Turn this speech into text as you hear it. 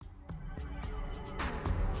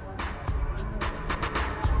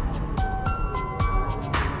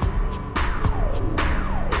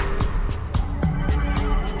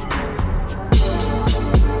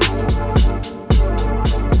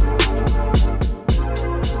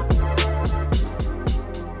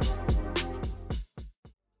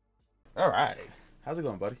All right. How's it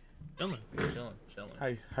going, buddy? Chilling.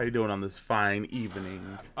 How you doing on this fine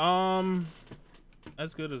evening?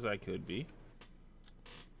 As good as I could be.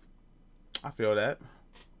 I feel that.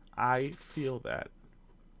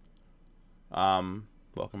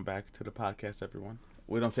 Welcome back to the podcast, everyone.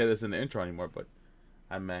 We don't say this in the intro anymore, but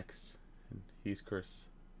I'm Max and he's Chris.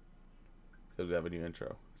 Because we have a new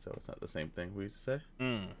intro, so it's not the same thing we used to say.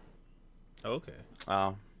 Okay.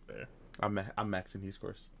 Fair. I'm Max and he's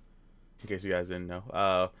Chris. In case you guys didn't know,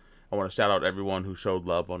 I want to shout out everyone who showed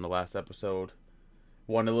love on the last episode.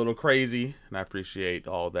 Went a little crazy, and I appreciate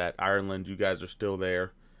all that. Ireland, you guys are still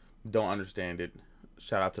there. Don't understand it.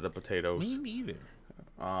 Shout out to the potatoes. Me neither.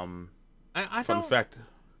 I fun fact: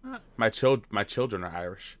 my children are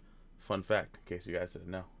Irish. Fun fact, in case you guys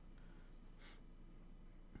didn't know.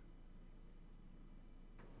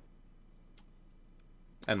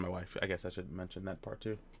 And my wife. I guess I should mention that part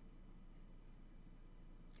too.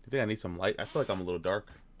 You think I need some light? I feel like I'm a little dark.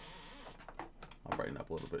 I'll brighten up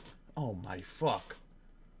a little bit. Oh my fuck.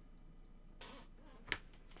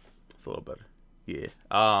 It's a little better. Yeah.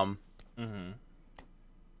 You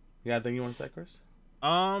got anything you want to say, Chris?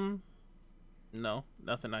 No,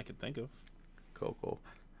 nothing I can think of. Cool.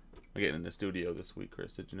 We're getting in the studio this week,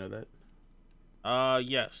 Chris. Did you know that?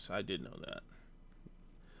 Yes, I did know that.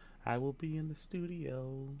 I will be in the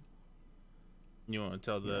studio. You want to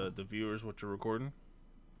tell the viewers what you're recording?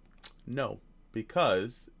 No,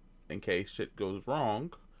 because in case shit goes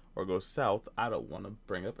wrong or goes south, I don't want to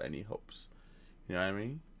bring up any hopes. You know what I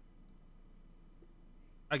mean?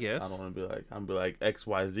 I guess. I don't want to be like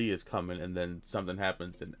XYZ is coming and then something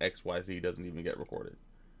happens and XYZ doesn't even get recorded.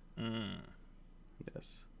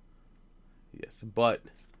 Yes, but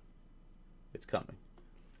it's coming.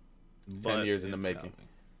 10 years in the making.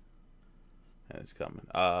 And it's coming.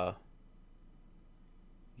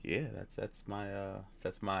 Yeah, that's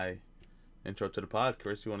my intro to the pod.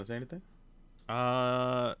 Chris, you want to say anything?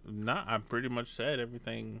 Nah, I pretty much said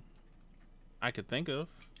everything I could think of.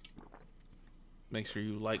 Make sure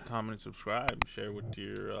you like, comment, and subscribe. Share with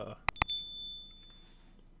your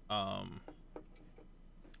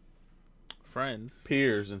friends,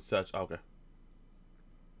 peers, and such. Okay.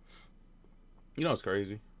 You know what's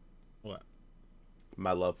crazy? What?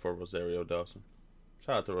 My love for Rosario Dawson.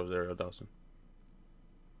 Shout out to Rosario Dawson.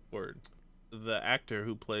 Word. The actor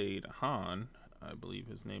who played Han, I believe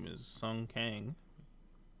his name is Sung Kang.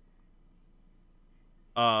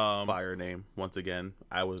 Fire name. Once again,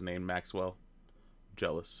 I was named Maxwell.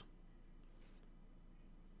 Jealous.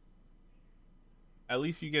 At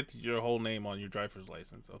least you get your whole name on your driver's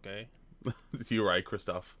license, okay? You're right,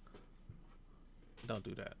 Christoph. Don't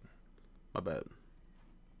do that. My bad.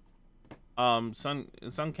 Sung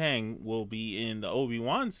Kang will be in the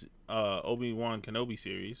Obi-Wan Kenobi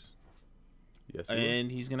series. Yes, and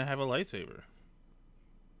he's gonna have a lightsaber.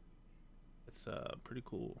 It's pretty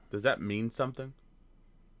cool. Does that mean something?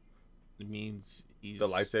 It means he's the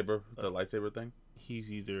lightsaber thing. He's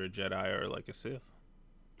either a Jedi or like a Sith.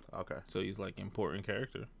 Okay. So he's like important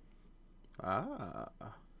character. Bet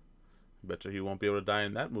you he won't be able to die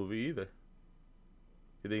in that movie either.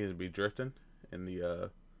 You think he'll be drifting in the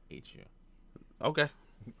Hate you. Okay.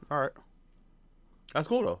 All right. That's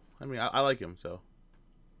cool though. I mean, I like him, so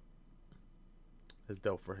it's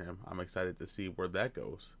dope for him. I'm excited to see where that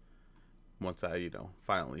goes once I,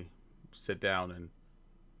 finally sit down and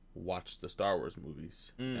watch the Star Wars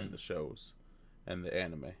movies and the shows and the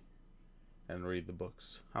anime and read the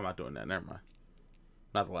books. I'm not doing that. Never mind.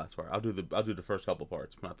 Not the last part. I'll do the first couple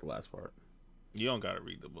parts, but not the last part. You don't gotta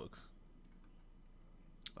read the books.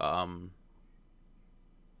 I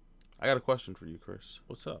got a question for you, Chris.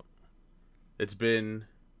 What's up? It's been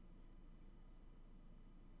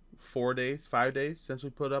 5 days since we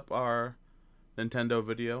put up our Nintendo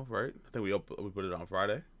video, right? I think we put it on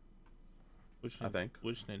Friday. Which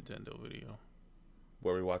Nintendo video?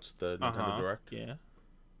 Where we watched the Nintendo Direct. Yeah.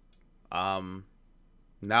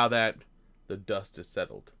 Now that the dust is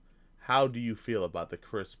settled, how do you feel about the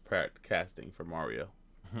Chris Pratt casting for Mario?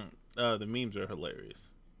 The memes are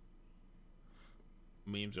hilarious.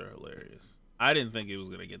 I didn't think it was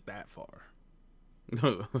gonna get that far.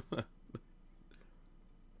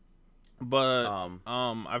 But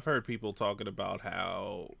I've heard people talking about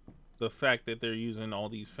how the fact that they're using all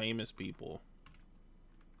these famous people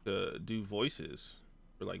to do voices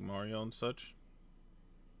for like Mario and such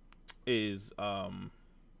is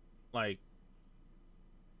like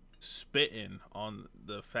spitting on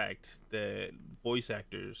the fact that voice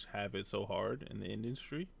actors have it so hard in the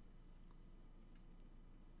industry.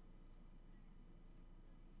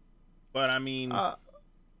 But I mean,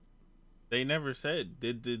 they never said.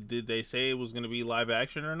 Did they say it was going to be live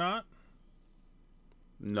action or not?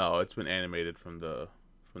 No, it's been animated from the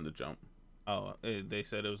jump. Oh, they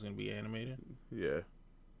said it was gonna be animated. Yeah.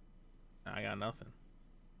 I got nothing.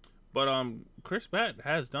 But Chris Pratt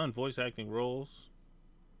has done voice acting roles.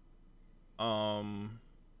 I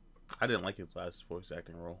didn't like his last voice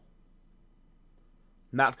acting role.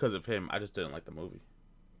 Not because of him. I just didn't like the movie.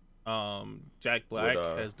 Jack Black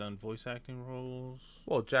has done voice acting roles.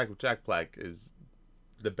 Well, Jack Black is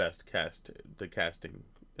the best casting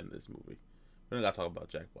in this movie. We don't gotta talk about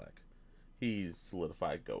Jack Black. He's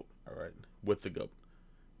solidified GOAT, all right, with the GOAT.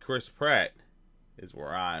 Chris Pratt is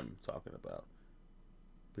where I'm talking about,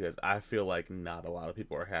 because I feel like not a lot of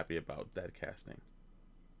people are happy about that casting.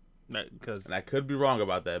 And I could be wrong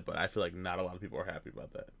about that, but I feel like not a lot of people are happy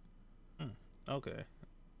about that. Okay.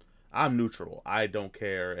 I'm neutral. I don't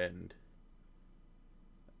care, and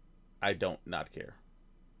I don't not care.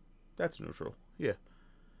 That's neutral. Yeah.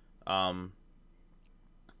 I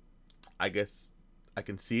guess I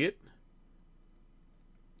can see it.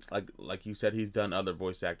 Like you said, he's done other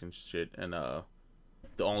voice acting shit, and the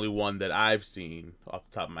only one that I've seen off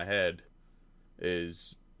the top of my head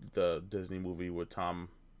is the Disney movie with Tom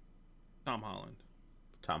Holland.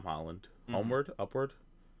 Mm-hmm. Homeward? Upward?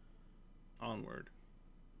 Onward.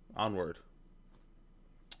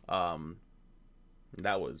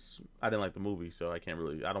 That was, I didn't like the movie, so I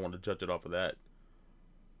don't want to judge it off of that.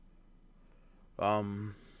 I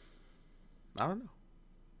don't know.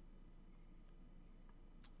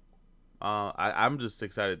 I'm just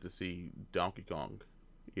excited to see Donkey Kong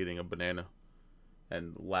eating a banana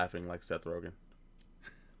and laughing like Seth Rogen.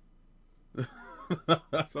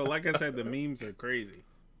 So, like I said, the memes are crazy.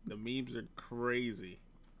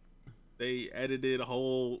 They edited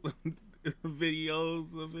whole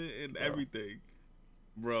videos of it and everything.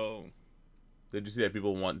 Bro. Did you see that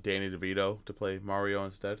people want Danny DeVito to play Mario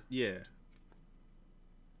instead? Yeah.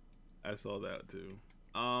 I saw that too.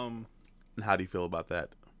 How do you feel about that?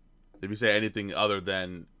 If you say anything other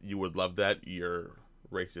than you would love that, you're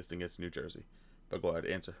racist against New Jersey. But go ahead,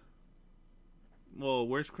 answer. Well,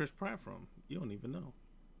 where's Chris Pratt from? You don't even know.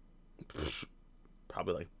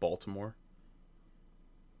 Probably like Baltimore.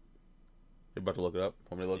 You're about to look it up?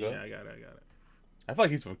 Want me to look it up? Yeah, I got it. I feel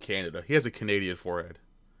like he's from Canada. He has a Canadian forehead.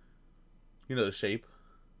 You know the shape?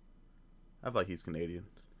 I feel like he's Canadian.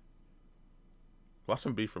 Watch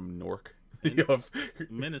him be from Newark.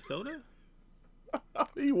 Minnesota?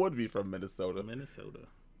 He would be from Minnesota.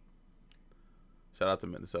 Shout out to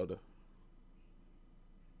Minnesota.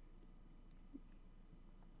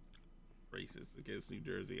 Racist against New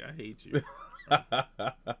Jersey. I hate you.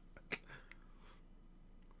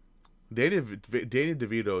 Danny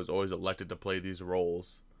DeVito is always elected to play these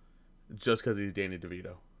roles just because he's Danny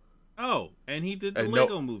DeVito. Oh, and he did the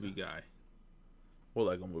Lego movie guy. What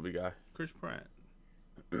Lego movie guy? Chris Pratt.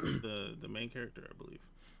 the main character, I believe.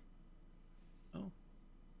 Oh.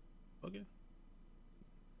 Okay.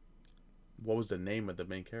 What was the name of the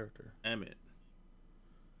main character? Emmett.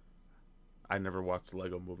 I never watched the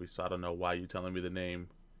Lego movie, so I don't know why you're telling me the name.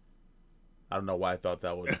 I don't know why I thought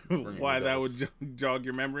that would... why that would jog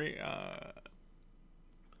your memory?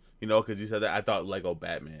 Because you said that, I thought Lego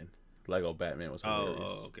Batman. Lego Batman was hilarious.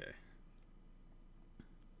 Oh, okay.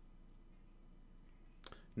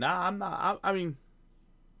 Nah, I'm not. I mean,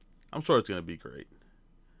 I'm sure it's going to be great.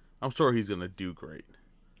 I'm sure he's going to do great.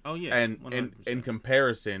 Oh, yeah. And in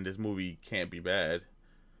comparison, this movie can't be bad.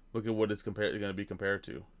 Look at what it's going to be compared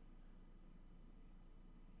to.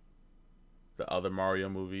 The other Mario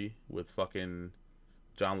movie with fucking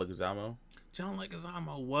John Leguizamo. John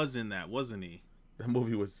Leguizamo was in that, wasn't he? That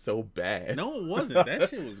movie was so bad. No, it wasn't.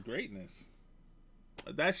 That shit was greatness.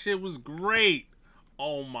 That shit was great.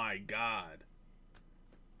 Oh my god.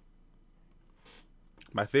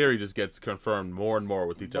 My theory just gets confirmed more and more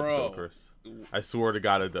with each episode, Chris. I swear to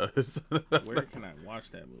God it does. Where can I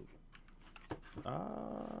watch that movie?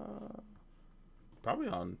 Probably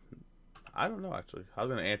on... I don't know, actually. I was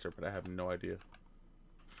going to answer, but I have no idea.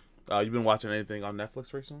 You been watching anything on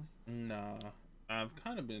Netflix recently? Nah. I've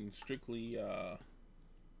kind of been strictly...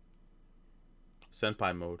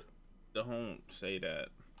 Senpai mode. Don't say that.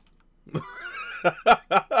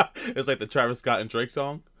 It's like the Travis Scott and Drake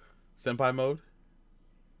song? Senpai mode?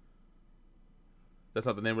 That's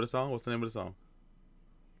not the name of the song? What's the name of the song?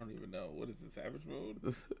 I don't even know. What is it? Savage mode?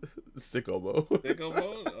 Sicko mode. Sicko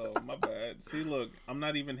mode? Oh, my bad. See, look, I'm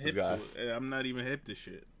not even hip to it. I'm not even hip to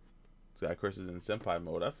shit. This guy Chris is in senpai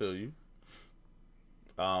mode. I feel you.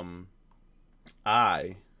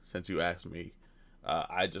 Since you asked me,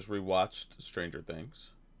 I just rewatched Stranger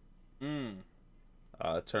Things.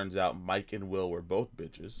 Turns out Mike and Will were both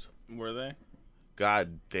bitches. Were they?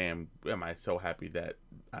 God damn, am I so happy that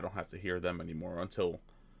I don't have to hear them anymore until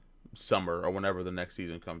summer or whenever the next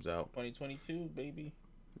season comes out. 2022, baby.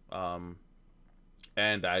 Um,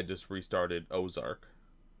 and I just restarted Ozark.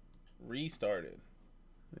 Restarted.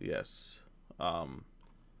 Yes.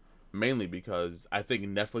 Mainly because I think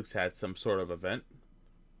Netflix had some sort of event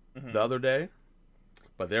the other day,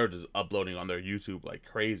 but they were just uploading on their YouTube like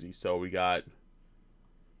crazy. So we got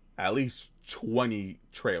at least 20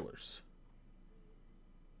 trailers,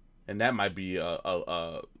 and that might be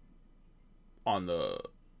on the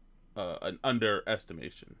an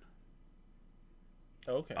underestimation.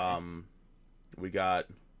 Okay. We got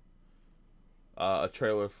a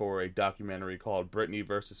trailer for a documentary called Britney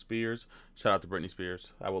versus Spears. Shout out to Britney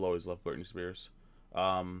Spears. I will always love Britney Spears.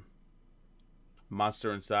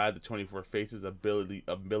 Monster Inside, the 24 Faces of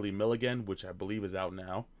Billy Milligan, which I believe is out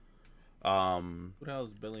now. Who the hell is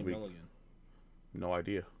Billy Milligan? No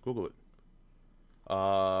idea. Google it.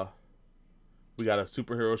 We got a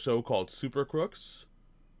superhero show called Super Crooks.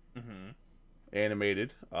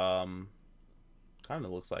 Animated. Kind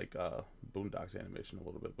of looks like Boondocks animation a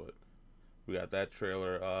little bit, but we got that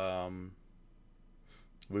trailer.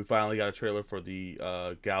 We finally got a trailer for the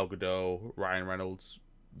Gal Gadot, Ryan Reynolds,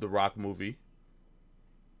 The Rock movie.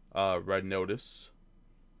 Red Notice.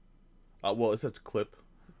 Well, it says clip.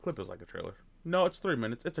 Clip is like a trailer. No, it's 3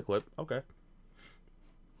 minutes. It's a clip. Okay.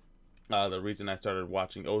 The reason I started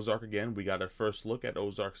watching Ozark again, we got our first look at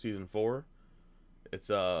Ozark season 4. It's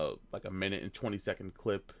like a minute and 20-second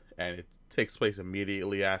clip, and it takes place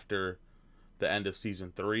immediately after the end of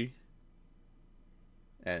season 3.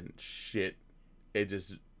 And shit,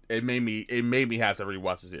 it made me have to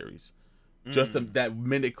rewatch the series. Just that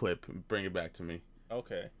minute clip, bring it back to me.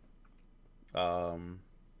 Okay.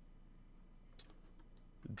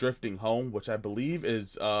 Drifting Home, which I believe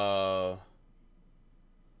is oh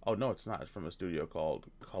no, it's not. It's from a studio called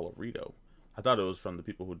Colorado. I thought it was from the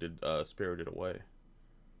people who did Spirited Away.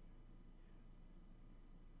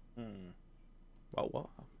 Well,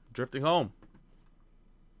 Drifting Home.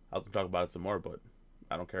 I'll have to talk about it some more, but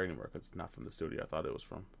I don't care anymore because it's not from the studio I thought it was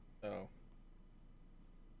from.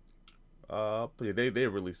 But yeah, they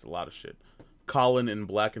released a lot of shit. Colin in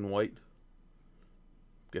Black and White.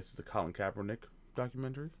 Guess it's the Colin Kaepernick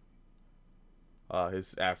documentary.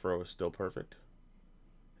 His afro is still perfect.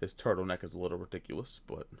 His turtleneck is a little ridiculous,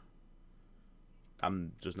 but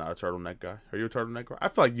I'm just not a turtleneck guy. Are you a turtleneck guy? I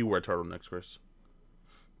feel like you wear turtlenecks, Chris.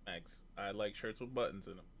 Thanks. I like shirts with buttons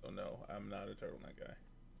in them. So no, I'm not a turtleneck guy.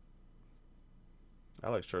 I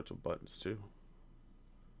like shirts with buttons too.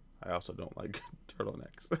 I also don't like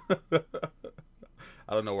turtlenecks.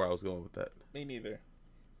 I don't know where I was going with that. Me neither.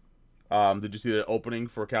 Did you see the opening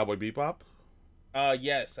for Cowboy Bebop?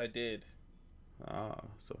 Yes, I did.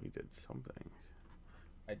 So he did something.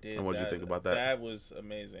 I did. And what did you think about that? That was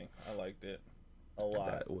amazing. I liked it a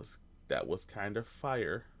lot. That was kind of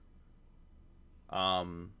fire. I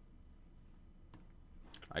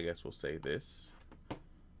guess we'll say this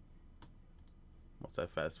once I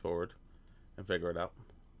fast forward and figure it out.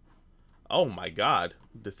 Oh my god.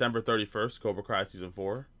 December 31st, Cobra Kai Season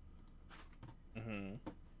 4.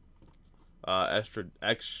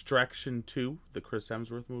 Extraction 2, the Chris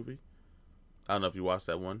Hemsworth movie. I don't know if you watched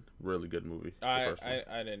that one. Really good movie. I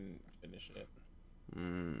didn't finish it.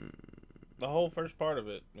 The whole first part of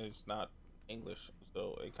it is not English,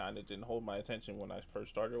 so it kind of didn't hold my attention when I first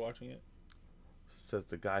started watching it. Says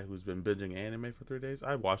the guy who's been binging anime for 3 days.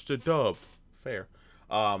 I watched it dubbed. Fair.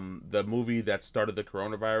 The movie that started the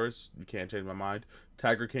coronavirus, you can't change my mind.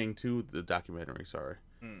 Tiger King 2, the documentary, sorry.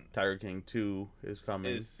 Tiger King 2 is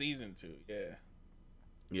coming. Is season 2, yeah.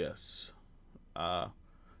 Yes. Yeah,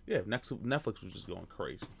 Netflix was just going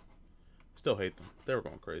crazy. Still hate them. They were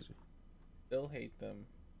going crazy. Still hate them,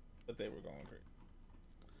 but they were going crazy.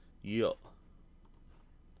 Yup.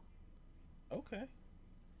 Okay.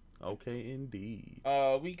 Okay, indeed.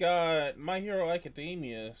 We got My Hero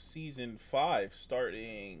Academia Season 5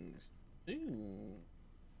 starting soon.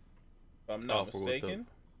 If I'm not mistaken.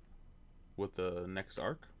 With the next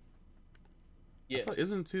arc? Yes.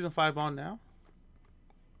 Isn't Season 5 on now?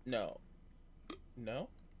 No. No?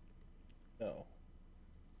 No.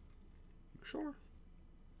 Sure.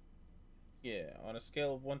 Yeah, on a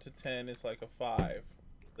scale of 1 to 10, it's like a 5.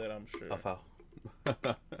 That I'm sure.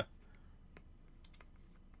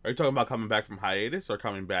 Are you talking about coming back from hiatus or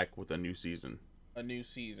coming back with a new season? A new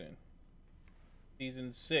season.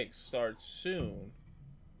 Season 6 starts soon.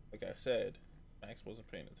 Like I said, Max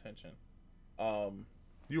wasn't paying attention.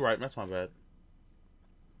 You're right. That's my bad.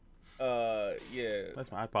 Yeah.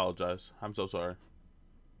 I apologize. I'm so sorry.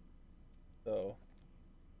 So,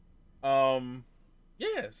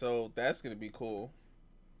 yeah. So that's gonna be cool.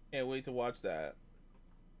 Can't wait to watch that.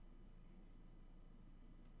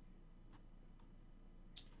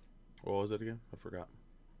 What was it again? I forgot.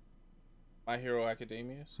 My Hero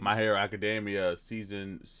Academia. My Hero Academia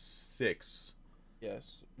season 6.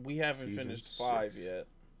 Yes, we haven't Season finished 5 6. yet.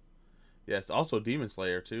 Yes, also Demon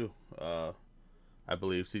Slayer too. I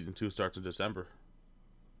believe season 2 starts in December.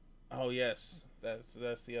 Oh yes,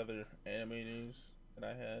 that's the other anime news that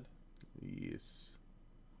I had. Yes.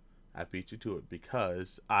 I beat you to it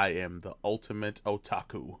because I am the ultimate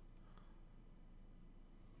otaku.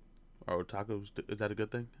 Or otaku, is that a good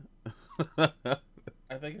thing?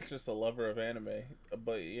 I think it's just a lover of anime,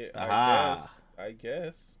 but yeah, Aha. I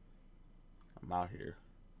guess. I'm out here.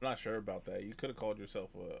 I'm not sure about that. You could have called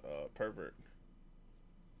yourself a pervert.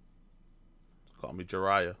 Call me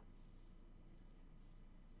Jiraiya.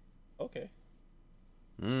 Okay.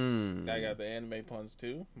 Mmm. I got the anime puns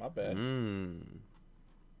too. My bad. Mmm.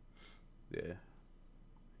 Yeah.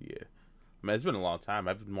 Yeah. Man, it's been a long time.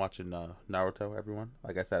 I've been watching Naruto, everyone.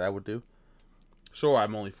 Like I said, I would do. Sure,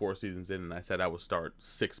 I'm only 4 seasons in, and I said I would start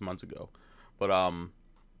 6 months ago. But,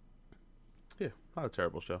 yeah, not a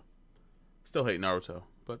terrible show. Still hate Naruto,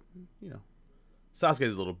 but, you know.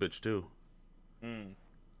 Sasuke's a little bitch, too. Mm.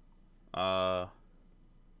 Uh,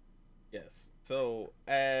 Yes. So,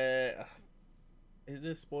 is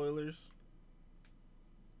this spoilers?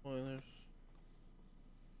 Spoilers.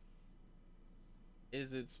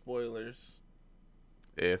 Is it spoilers?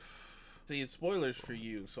 if... See, it's spoilers for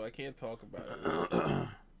you, so I can't talk about it.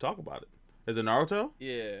 Talk about it. Is it Naruto?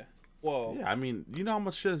 Yeah. Well, Yeah, I mean, you know how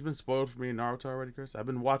much shit has been spoiled for me in Naruto already, Chris? I've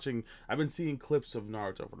been seeing clips of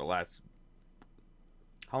Naruto for the last...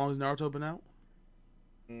 How long has Naruto been out?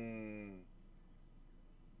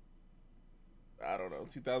 I don't know,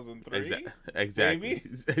 2003? Exactly.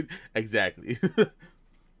 Exactly.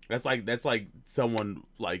 That's like someone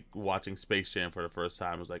like watching Space Jam for the first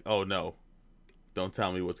time. It's like, oh no, don't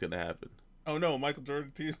tell me what's gonna happen. Oh no, Michael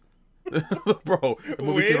Jordan too. Bro, the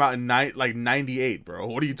movie Wait. came out in 98, bro.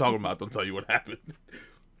 What are you talking about? Don't tell you what happened.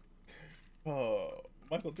 Oh,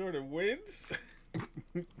 Michael Jordan wins.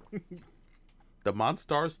 The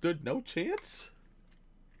Monstars stood no chance.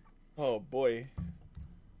 Oh boy.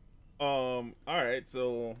 All right.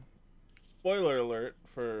 So, spoiler alert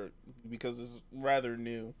because it's rather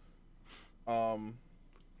new.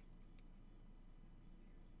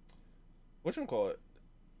 Whatchamacallit?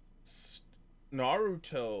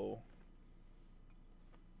 Naruto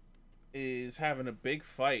is having a big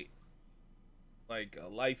fight, like a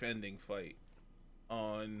life-ending fight,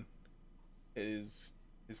 on his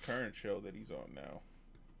current show that he's on now,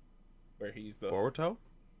 where he's the Boruto?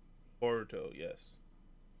 Boruto, yes.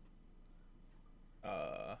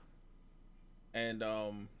 And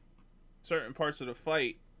certain parts of the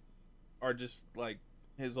fight are just like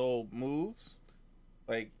his old moves,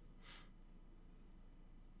 like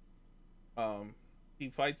he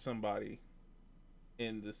fights somebody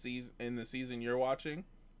in the season you're watching,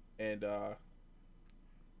 and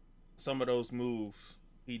some of those moves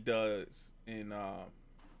he does in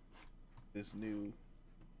this new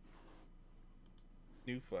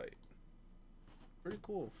fight. Pretty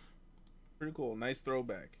cool. Nice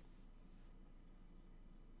throwback.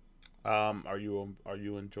 Are you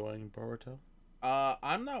enjoying Boruto?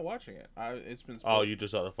 I'm not watching it. It's been spoiled. Oh, you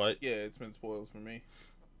just saw the fight? Yeah, it's been spoiled for me.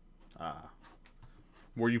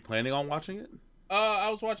 Were you planning on watching it? I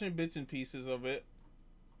was watching bits and pieces of it.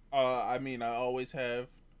 I mean, I always have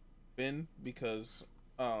been, because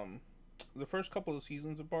the first couple of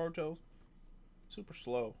seasons of Boruto, super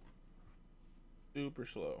slow.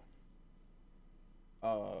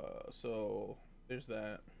 So there's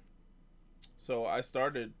that. So I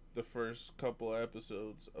started the first couple of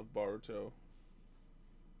episodes of Boruto.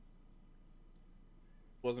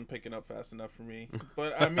 Wasn't picking up fast enough for me,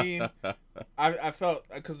 but I mean, I felt,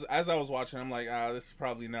 because as I was watching, I'm like, this is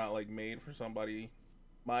probably not like made for somebody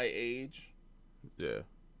my age. Yeah.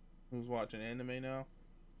 Who's watching anime now?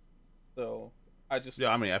 So I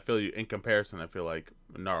mean, I feel you. In comparison, I feel like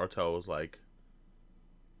Naruto was like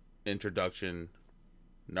introduction.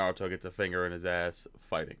 Naruto gets a finger in his ass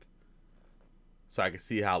fighting. So I can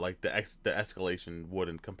see how like the escalation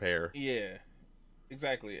wouldn't compare. Yeah,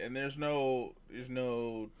 exactly. And there's no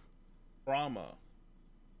trauma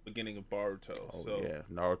beginning of Boruto. Oh so yeah,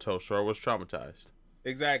 Naruto sure was traumatized.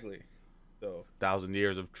 Exactly. So 1,000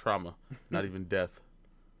 years of trauma, not even death.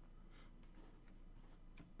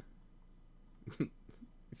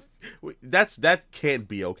 That can't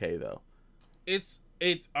be okay though. It's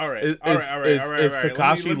all right. Is Kakashi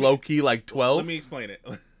Kakashi low key like 12? Let me explain it.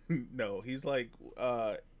 No, he's like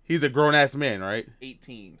he's a grown ass man, right?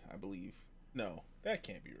 18, I believe. No, that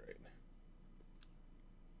can't be right.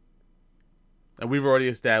 And we've already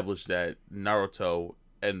established that Naruto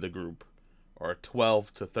and the group or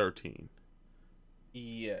 12 to 13.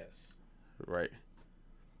 Yes. Right.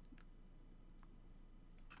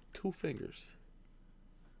 2 fingers.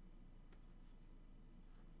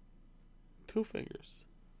 2 fingers.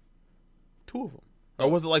 2 of them. Or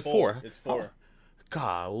was it like 4? It's 4. Oh,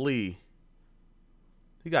 golly.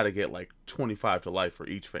 You got to get like 25 to life for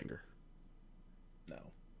each finger.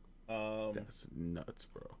 No. That's nuts,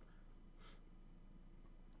 bro.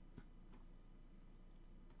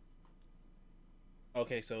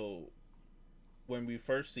 Okay, so when we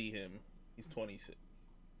first see him, he's 26.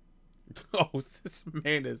 Oh, this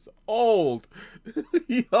man is old.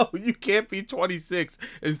 Yo, you can't be 26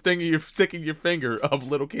 and sticking your finger up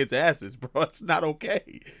little kids' asses, bro. It's not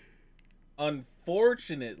okay.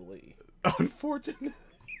 Unfortunately. Unfortunately.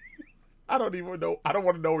 I don't even know. I don't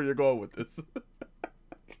want to know where you're going with this.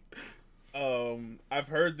 I've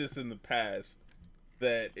heard this in the past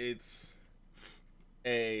that it's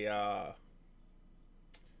a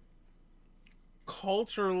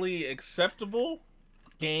culturally acceptable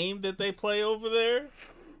game that they play over there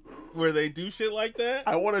where they do shit like that.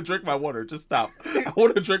 I want to drink my water. Just stop. I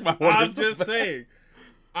want to drink my water. I'm just saying.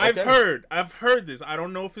 I've heard this. I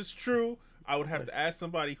don't know if it's true. I would have to ask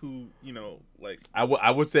somebody who, like...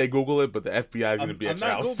 I would say Google it, but the FBI is going to be at your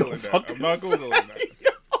house. I'm not Googling that.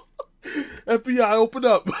 FBI, open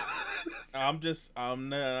up. I'm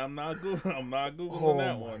not Googling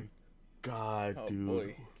that one. God, oh, dude.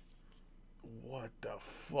 Boy. What the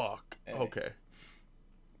fuck? Hey. Okay.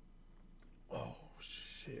 Oh,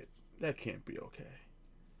 shit. That can't be okay.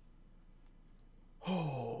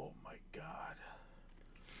 Oh, my God.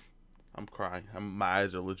 I'm crying. My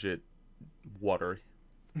eyes are legit watery.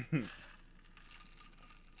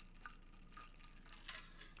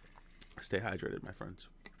 Stay hydrated, my friends.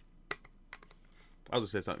 I was going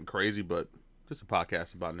to say something crazy, but this is a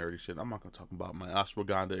podcast about nerdy shit. I'm not going to talk about my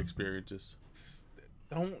ashwagandha experiences.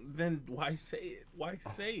 Why say it? Why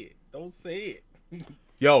say it? Don't say it.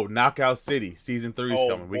 Yo, Knockout City season 3 is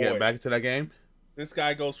coming. We boy. getting back into that game? This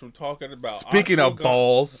guy goes from talking about Speaking of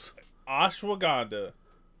balls, ashwagandha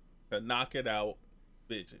to knock it out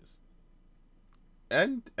bitches.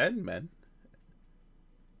 And men.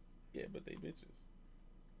 Yeah, but they bitches.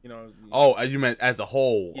 You know. Oh, you meant as a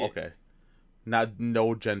whole. Yeah. Okay.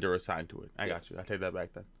 No gender assigned to it. I got you. I take that back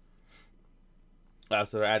then.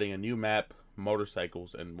 So they're adding a new map,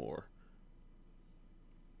 motorcycles, and more.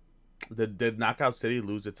 Did Knockout City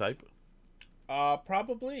lose its hype?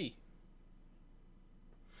 Probably.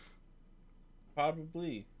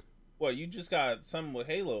 What, you just got something with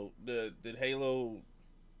Halo? Did Halo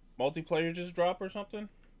multiplayer just drop or something?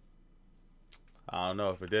 I don't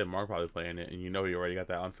know if it did. Mark probably playing it, and you know he already got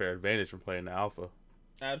that unfair advantage from playing the alpha.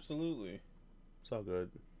 Absolutely. It's all good.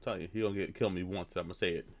 I'm telling you, he gonna kill me once. I'm gonna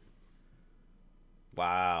say it.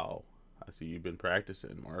 Wow, I see you've been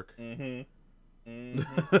practicing, Mark. Mm-hmm. Oh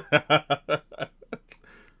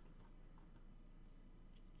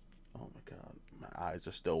my God, my eyes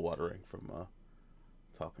are still watering from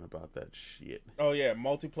talking about that shit. Oh yeah,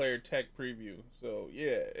 multiplayer tech preview. So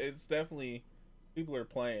yeah, it's definitely people are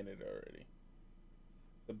playing it already.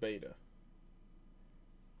 The beta.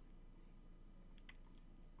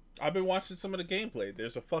 I've been watching some of the gameplay.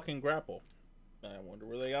 There's a fucking grapple. I wonder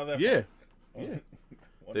where they got that Yeah, from. yeah.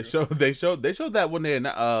 They showed that when they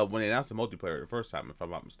announced the multiplayer the first time, if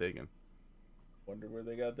I'm not mistaken. Wonder where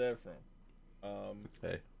they got that from.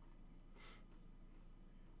 Hey,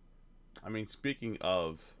 I mean, speaking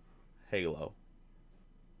of Halo,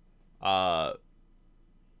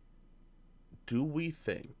 do we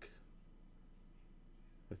think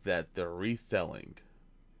that the reselling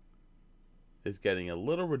is getting a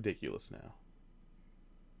little ridiculous now?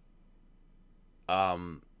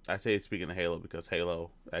 I say speaking of Halo because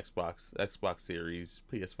Halo, Xbox Series,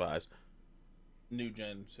 PS5s, New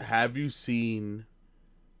gen system. have you seen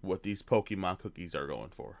what these Pokemon cookies are going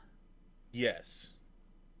for? Yes.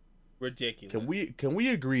 Ridiculous. Can we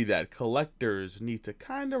agree that collectors need to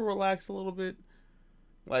kind of relax a little bit?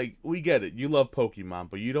 Like, we get it. You love Pokemon,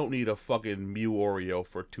 but you don't need a fucking Mew Oreo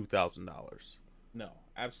for $2,000. No,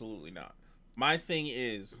 absolutely not. My thing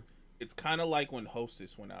is, it's kind of like when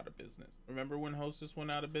Hostess went out of business. Remember when Hostess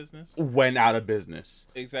went out of business? Went out of business.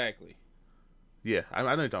 Exactly. Yeah, I know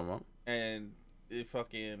what you're talking about. And it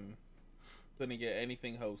fucking couldn't get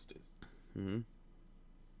anything Hostess. Mm-hmm.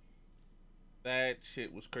 That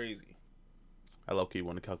shit was crazy. I low-key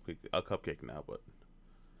want a cupcake now, but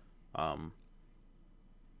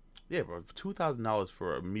yeah, bro, $2,000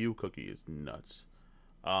 for a Mew cookie is nuts.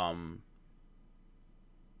 I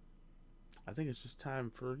think it's just time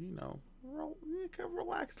for,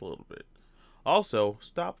 relax a little bit. Also,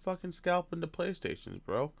 stop fucking scalping the PlayStations,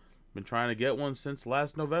 bro. Been trying to get one since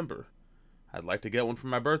last November. I'd like to get one for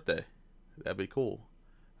my birthday. That'd be cool.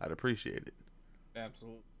 I'd appreciate it.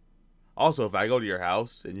 Absolutely. Also, if I go to your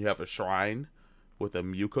house and you have a shrine with a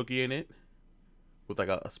Mew cookie in it, with like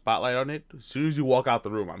a spotlight on it, as soon as you walk out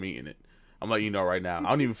the room, I'm eating it. I'm letting you know right now. I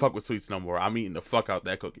don't even fuck with sweets no more. I'm eating the fuck out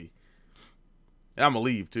that cookie. And I'm gonna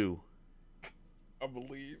leave too. I'm gonna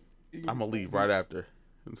leave. I'm gonna leave right after.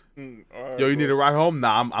 Right, Yo, you need a ride home?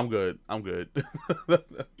 Nah, I'm good. I'm good.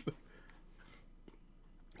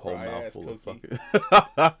 Whole mouthful of fucking.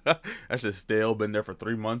 That's just stale. Been there for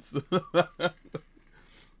 3 months.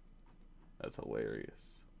 That's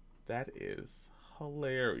hilarious. That is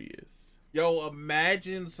hilarious. Yo,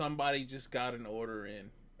 imagine somebody just got an order in,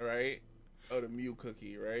 right? Of the Mew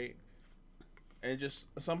cookie, right? And just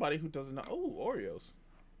somebody who doesn't know. Oh, Oreos.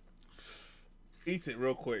 Eats it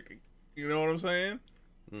real quick. You know what I'm saying?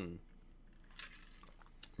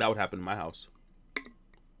 That would happen in my house.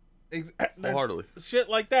 Wholeheartedly. Shit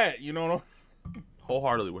like that, you know what I'm...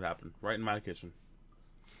 Wholeheartedly would happen. Right in my kitchen.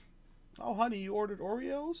 Oh, honey, you ordered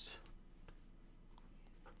Oreos?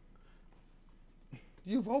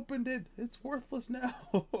 You've opened it. It's worthless now.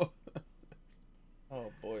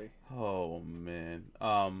 Oh, boy. Oh, man.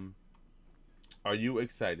 Are you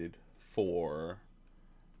excited for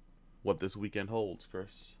what this weekend holds,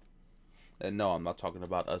 Chris? And no, I'm not talking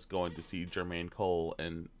about us going to see Jermaine Cole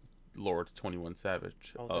and Lord 21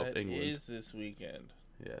 Savage of England. That is this weekend.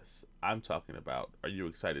 Yes. I'm talking about, are you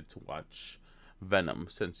excited to watch Venom,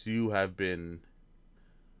 since you have been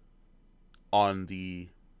on the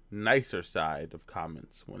nicer side of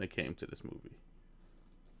comments when it came to this movie?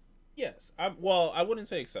 Yes. I wouldn't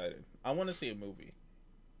say excited. I want to see a movie.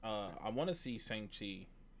 I want to see Shang-Chi,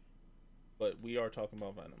 but we are talking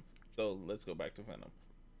about Venom. So let's go back to Venom.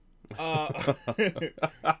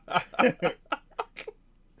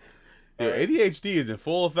 Your ADHD is in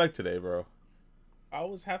full effect today, bro. I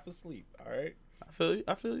was half asleep, all right? I feel you.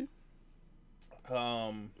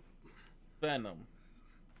 Venom.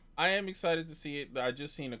 I am excited to see it. I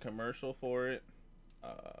just seen a commercial for it.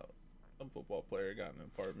 Some football player got an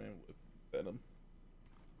apartment with Venom.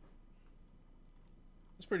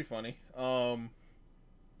 It's pretty funny. I'm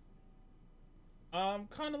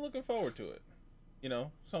kind of looking forward to it. You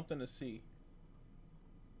know, something to see.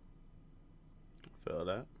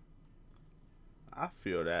 I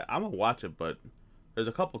feel that. I'm gonna watch it, but there's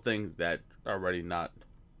a couple things that are already not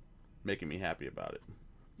making me happy about it.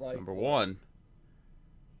 Like, number one,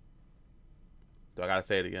 do I gotta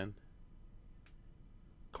say it again?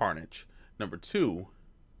 Carnage. Number two,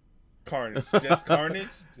 Carnage. Just Carnage?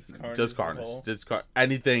 Just Carnage.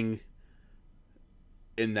 Anything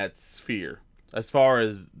in that sphere. As far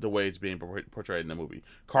as the way it's being portrayed in the movie.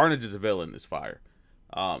 Carnage is a villain, is fire.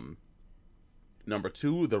 Number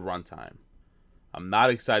two, the runtime. I'm not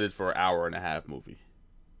excited for an hour and a half movie.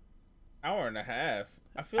 Hour and a half?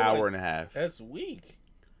 I feel hour and a half. That's weak.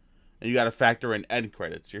 And you got to factor in end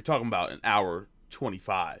credits. You're talking about an hour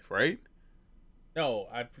 25, right? No,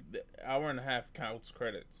 hour and a half counts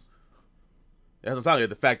credits. That's what I'm talking. You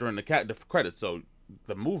have to factor in the credits. So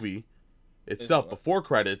the movie itself before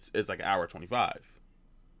credits is like an hour 25.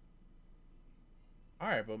 All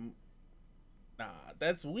right, but nah,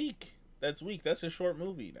 that's weak. That's weak. That's a short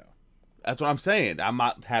movie now. That's what I'm saying. I'm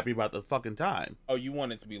not happy about the fucking time. Oh, you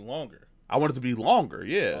want it to be longer? I want it to be longer.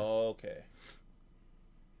 Yeah. Okay.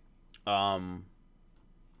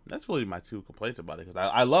 That's really my two complaints about it, because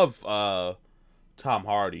I love Tom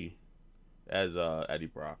Hardy as Eddie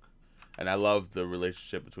Brock, and I love the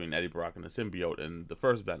relationship between Eddie Brock and the symbiote in the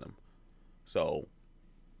first Venom. So,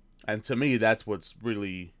 and to me, that's what's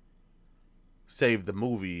really saved the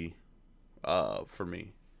movie for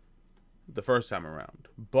me the first time around.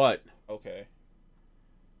 But okay,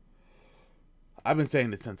 I've been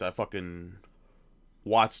saying it since I fucking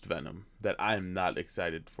watched Venom that I am not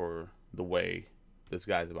excited for the way this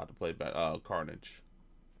guy's about to play Carnage.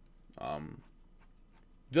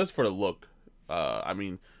 Just for the look. I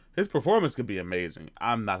mean, his performance could be amazing.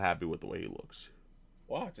 I'm not happy with the way he looks.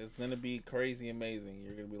 Watch, it's gonna be crazy amazing.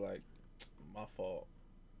 You're gonna be like, my fault.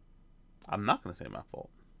 I'm not gonna say my fault,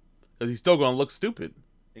 because he's still gonna look stupid.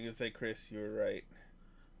 You're gonna say, Chris, you were right.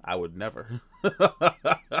 I would never. But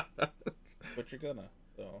you're gonna,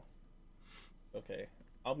 so okay.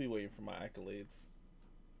 I'll be waiting for my accolades.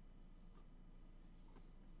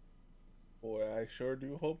 Boy, I sure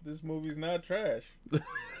do hope this movie's not trash.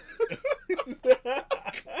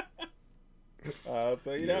 I'll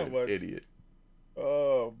tell you that much. Idiot.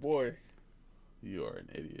 Oh boy, you are an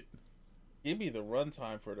idiot. Give me the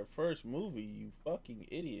runtime for the first movie, you fucking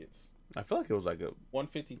idiots. I feel like it was like a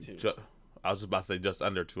 152. I was just about to say just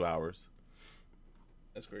under 2 hours.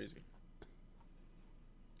 That's crazy.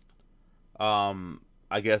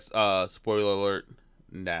 I guess spoiler alert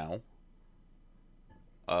now.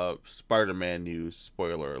 Spider-Man news,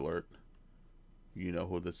 spoiler alert. You know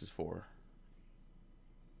who this is for.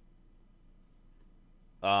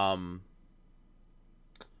 Um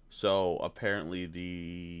so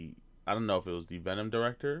apparently I don't know if it was the Venom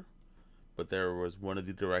director, but there was one of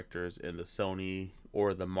the directors in the Sony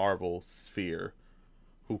or the Marvel sphere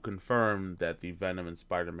who confirmed that the Venom and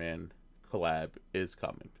Spider-Man collab is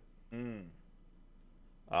coming. Mm.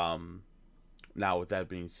 Um Now with that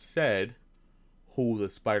being said, who the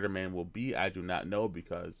Spider-Man will be, I do not know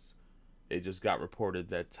because it just got reported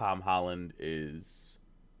that Tom Holland is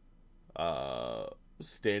uh,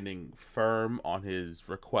 standing firm on his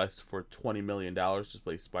request for $20 million to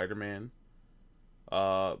play Spider-Man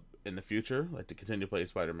in the future, like to continue to play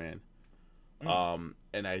Spider-Man.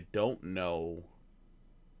 And I don't know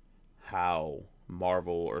how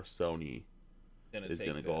Marvel or Sony is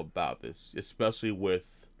going to go about this, especially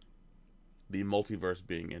with the multiverse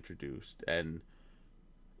being introduced, and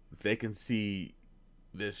they can see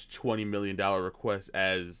this $20 million request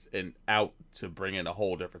as an out to bring in a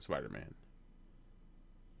whole different Spider-Man.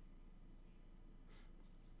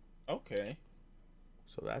 Okay.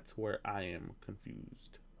 So that's where I am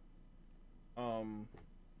confused.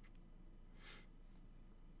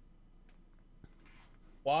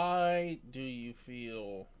 Why do you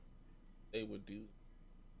feel they would do?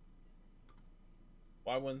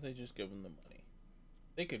 Why wouldn't they just give them the money?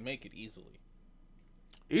 They could make it easily.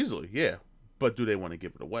 Easily, yeah. But do they want to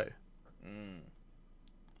give it away?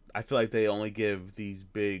 I feel like they only give these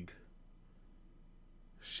big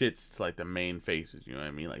shits to like the main faces, you know what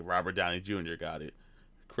I mean? Like Robert Downey Jr. got it.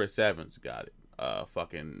 Chris Evans got it.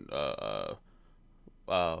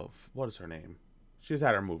 What is her name? She just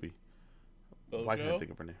had her movie. Bojo? Why can't I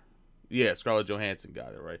think of her name? Yeah, Scarlett Johansson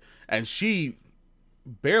got it, right? And she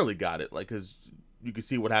barely got it, like, because you can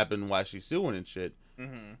see what happened while she's suing and shit,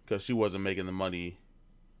 because she wasn't making the money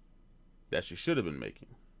that she should have been making.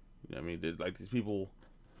 You know what I mean? Like, these people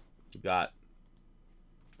got...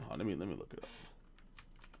 Oh, let me look it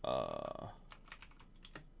up.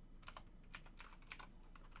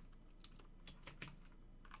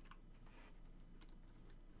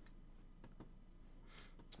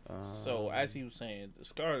 So, as he was saying,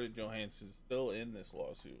 Scarlett Johansson's still in this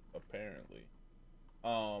lawsuit, apparently.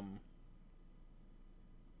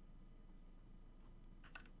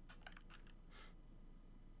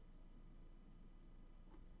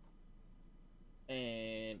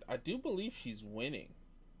 And I do believe she's winning.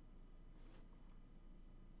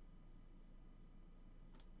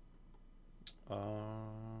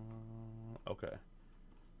 Okay.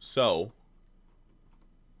 So,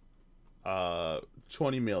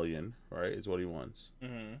 20 million, right, is what he wants.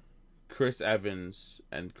 Chris Evans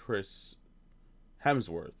and Chris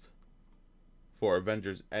Hemsworth for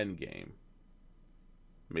Avengers Endgame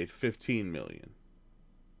made 15 million.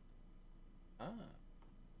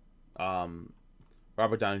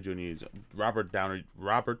 Robert Downey Jr. is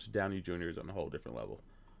on a whole different level.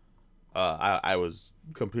 I was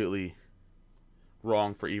completely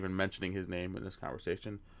wrong for even mentioning his name in this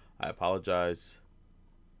conversation. I apologize.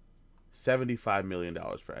 $75 million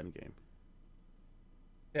for Endgame.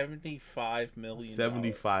 $75 million.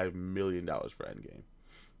 $75 million for Endgame.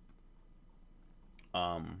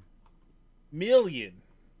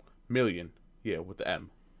 Million. Yeah, with the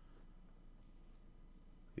M.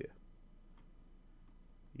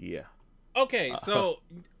 Yeah. Okay, so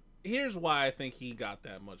here's why I think he got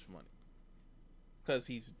that much money. Because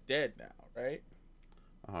he's dead now, right?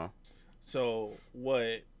 So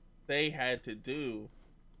what they had to do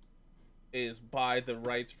is buy the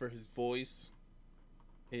rights for his voice,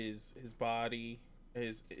 his body,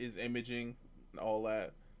 his imaging, and all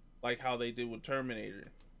that, like how they did with Terminator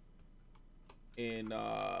in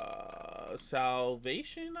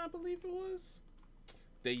Salvation, I believe it was.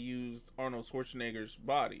 They used Arnold Schwarzenegger's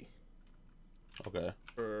body. Okay.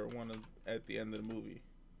 For at the end of the movie.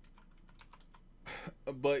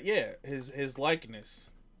 But yeah, his likeness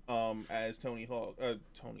as Tony Hawk. Oh,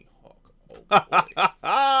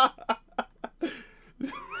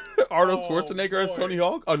 Arnold Schwarzenegger as Tony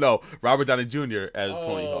Hawk? Oh no, Robert Downey Jr. as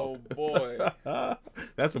Tony Hawk. Oh boy.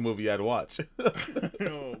 That's a movie I'd watch.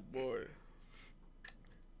 Oh boy.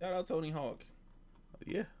 Shout out Tony Hawk.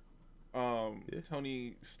 Yeah.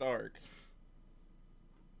 Tony Stark.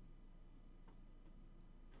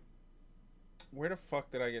 Where the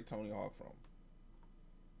fuck did I get Tony Hawk from?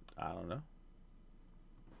 I don't know.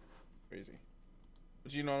 Crazy.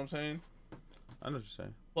 But you know what I'm saying? I know what you're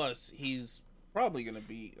saying. Plus, he's probably going to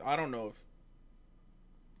be... I don't know if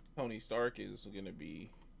Tony Stark is gonna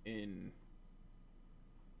be in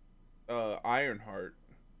Ironheart,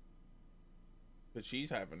 but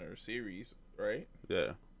she's having her series, right?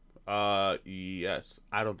 Yeah. Yes.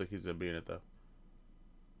 I don't think he's gonna be in it though.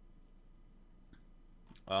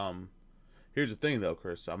 Here's the thing though,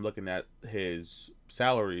 Chris. I'm looking at his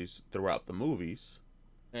salaries throughout the movies.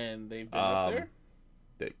 And they've been up there.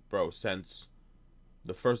 Bro, since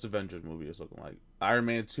the first Avengers movie is looking like Iron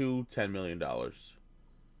Man 2, $10 million.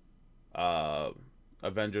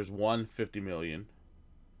 Avengers 1, $50 million.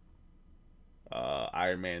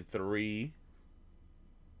 Iron Man 3,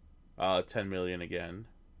 $10 million again.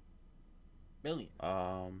 Million.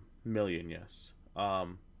 Million, yes.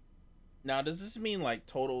 Now, does this mean like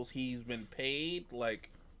totals he's been paid,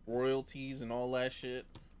 like royalties and all that shit?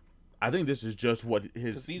 I think this is just what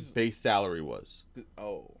his base salary was.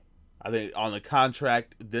 Oh. I think on the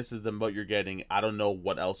contract, this is what you're getting. I don't know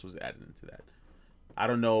what else was added into that. I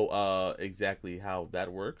don't know exactly how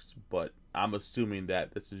that works, but I'm assuming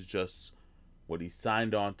that this is just what he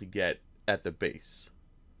signed on to get at the base.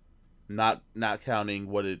 Not counting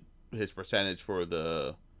his percentage for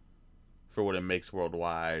what it makes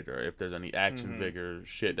worldwide, or if there's any action figure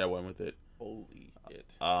shit that went with it. Holy shit.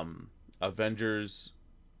 Avengers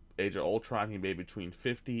Age of Ultron, he made between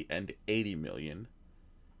 50 and 80 million.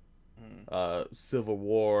 Civil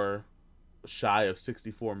War, shy of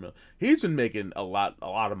 64 million. He's been making a lot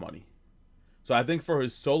of money. So I think for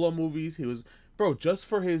his solo movies, he was, bro, just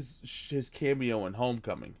for his cameo in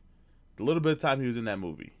Homecoming, the little bit of time he was in that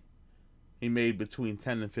movie, he made between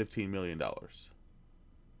 10 and 15 million dollars.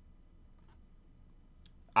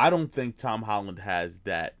 I don't think Tom Holland has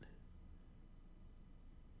that.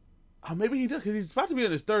 Oh, maybe he does, because he's about to be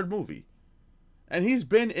in his third movie. And he's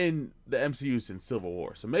been in the MCU since Civil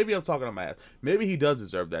War. So maybe I'm talking on my ass. Maybe he does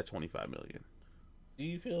deserve that $25 million. Do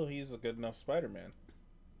you feel he's a good enough Spider-Man?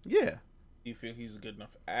 Yeah. Do you feel he's a good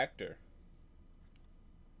enough actor?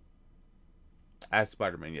 As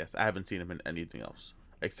Spider-Man, yes. I haven't seen him in anything else.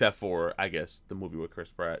 Except for, I guess, the movie with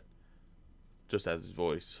Chris Pratt. Just as his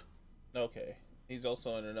voice. Okay. He's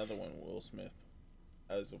also in another one, Will Smith,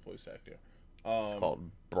 as a voice actor. It's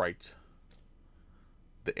called Bright.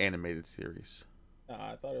 The animated series.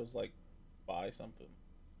 Nah, I thought it was like Spy something.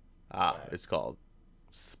 It's called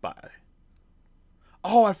Spy.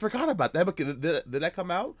 Oh, I forgot about that. But did that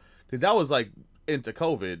come out? Because that was like into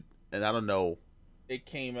COVID, and I don't know. It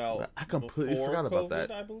came out. I completely forgot about COVID,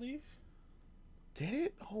 that. I believe. Did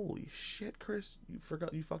it? Holy shit, Chris! You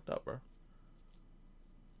forgot. You fucked up, bro.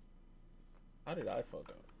 How did I fuck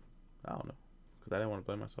up? I don't know. Because I didn't want to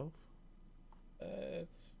blame myself.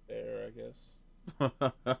 That's fair, I guess.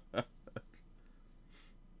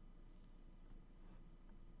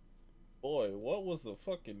 Boy, what was the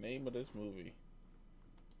fucking name of this movie?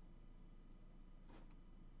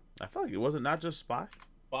 I feel like it wasn't not just Spy.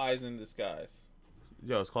 Spies in Disguise.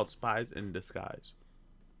 Yo, it's called Spies in Disguise.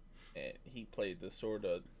 And he played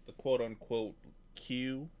the quote unquote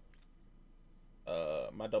Q.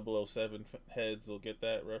 My 007 heads will get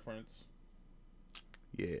that reference.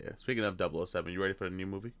 Yeah. Speaking of 007, you ready for the new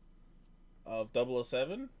movie? Of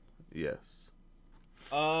 007? Yes.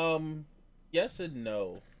 Yes and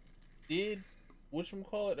no. Did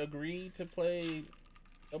whatchamacallit agree to play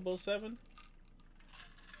 007?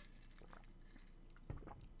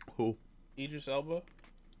 Who? Idris Elba?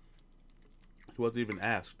 He wasn't even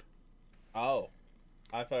asked. Oh.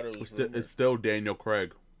 I thought it was It's still Daniel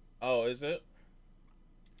Craig. Oh, is it?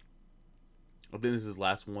 I think this is his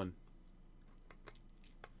last one.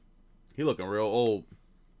 He looking real old.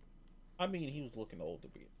 I mean, he was looking old to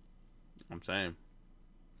be. I'm saying.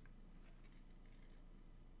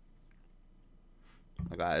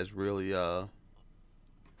 My guy is really I'm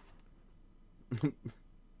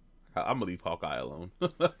gonna leave Hawkeye alone.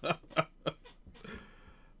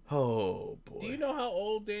 Oh boy. Do you know how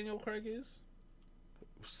old Daniel Craig is?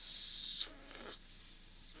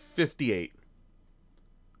 58.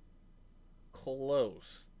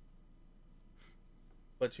 Close.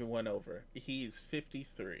 But you went over. He's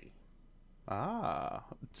 53. Ah,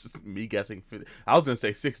 me guessing 50. I was gonna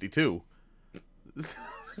say 62.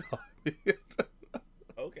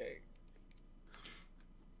 Okay.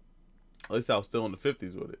 At least I was still in the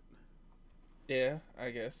 50s with it. Yeah,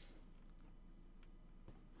 I guess.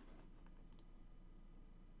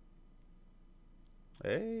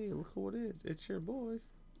 Hey, look who it is. It's your boy.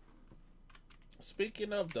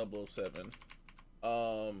 Speaking of 007,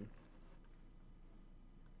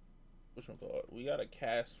 which one called? We got a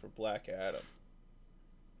cast for Black Adam.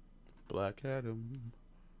 Black Adam.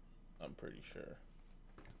 I'm pretty sure.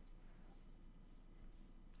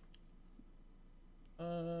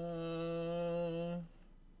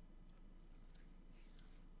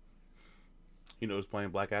 You know who's playing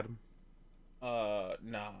Black Adam?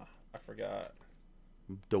 Nah, I forgot.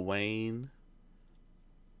 Dwayne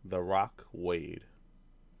The Rock Wade.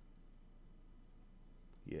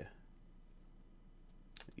 Yeah.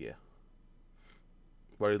 Yeah.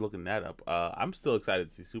 Why are you looking that up? I'm still excited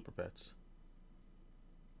to see Super Pets.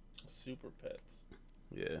 Super Pets.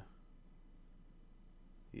 Yeah.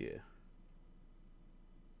 Yeah.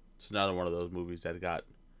 It's another one of those movies that got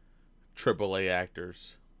AAA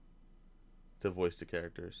actors to voice the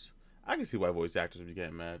characters. I can see why voice actors would be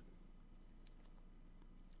getting mad.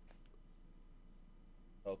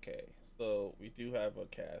 Okay, so we do have a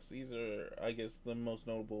cast. These are, I guess, the most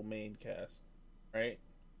notable main cast, right?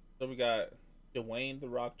 So we got Dwayne The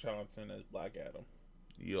Rock Johnson as Black Adam.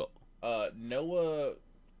 Yo. Noah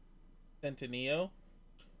Centineo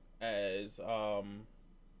as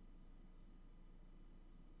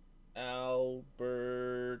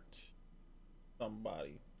Albert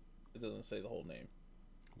somebody. It doesn't say the whole name.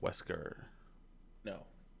 Wesker. No.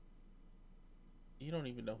 You don't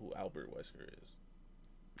even know who Albert Wesker is.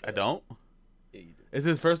 I don't? Yeah, you do. Is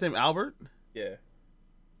his first name Albert? Yeah.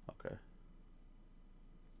 Okay.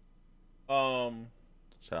 Um,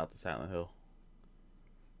 Shout out to Silent Hill.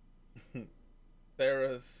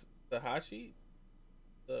 Sarah Sahashi?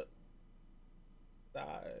 The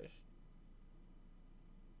Dash.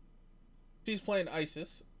 She's playing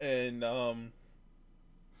Isis, and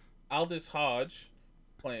Aldous Hodge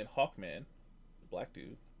playing Hawkman, the black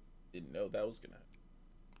dude. Didn't know that was gonna happen.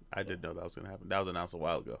 I didn't know that was going to happen. That was announced a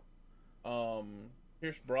while ago.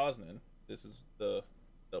 Pierce Brosnan. This is the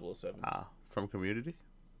 007. From Community?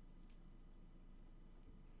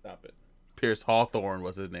 Stop it. Pierce Hawthorne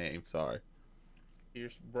was his name. Sorry.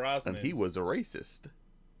 Pierce Brosnan. And he was a racist.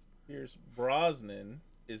 Pierce Brosnan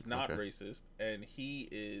is not Okay. racist, and he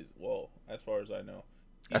is, well, as far as I know.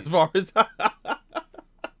 As far as I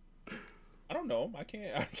don't know. I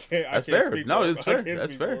can't. That's fair. No, it's fair.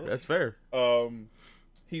 That's fair. That's fair.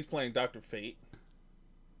 He's playing Dr. Fate.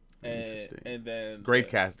 Interesting. And then great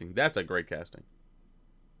casting. That's a great casting.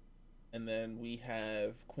 And then we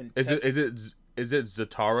have Quintessa. Is it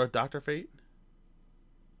Zatara Dr. Fate?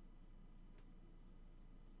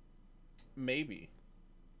 Maybe.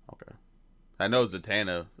 Okay. I know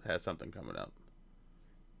Zatanna has something coming up.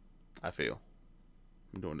 I feel.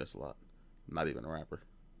 I'm doing this a lot. I'm not even a rapper.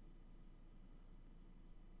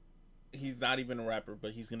 He's not even a rapper,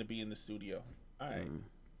 but he's gonna be in the studio. All right.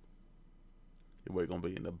 We're gonna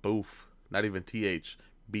be in the booth. Not even TH.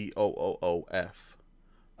 BOOF.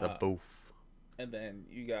 The booth. And then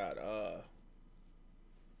you got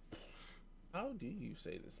how do you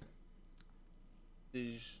say this?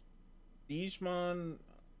 Dijman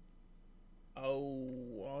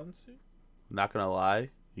Awansu? Not gonna lie,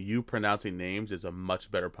 you pronouncing names is a much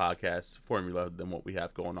better podcast formula than what we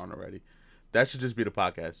have going on already. That should just be the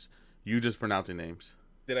podcast. You just pronouncing names.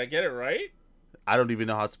 Did I get it right? I don't even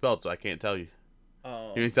know how it's spelled, so I can't tell you.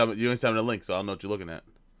 You ain't sending the link, so I don't know what you're looking at.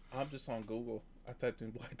 I'm just on Google. I typed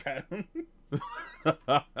in Black Adam.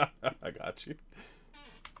 I got you.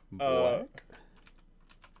 Black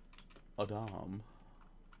Adam.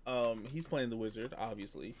 He's playing the wizard,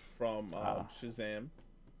 obviously, from Shazam.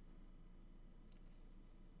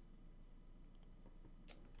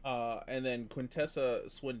 And then Quintessa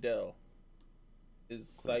Swindell is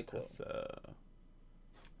Cyclone.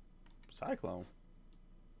 Cyclone.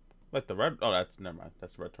 Like the red. Oh, that's never mind.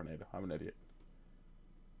 That's the Red Tornado. I'm an idiot.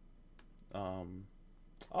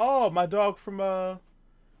 Oh, my dog from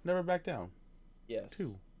Never Back Down. Yes.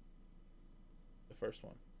 2. The first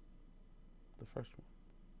one. The first one.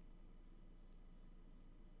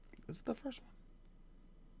 Is it the first one?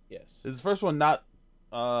 Yes. Is the first one not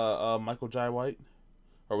Michael Jai White?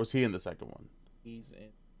 Or was he in the second one? He's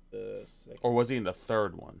in the second. Or was he in the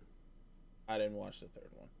third one? I didn't watch the third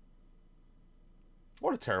one.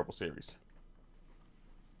 What a terrible series.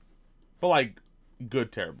 But like,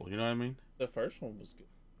 good terrible. You know what I mean? The first one was good.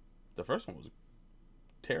 The first one was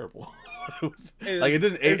terrible. It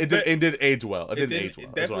didn't age well. It didn't age well.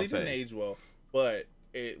 It definitely didn't age well, but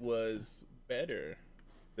it was better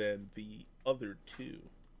than the other two.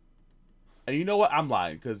 And you know what? I'm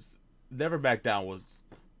lying, because Never Back Down was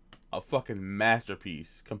a fucking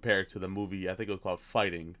masterpiece compared to the movie. I think it was called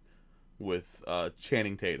Fighting with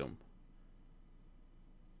Channing Tatum.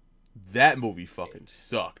 That movie fucking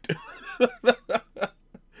sucked.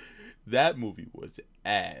 That movie was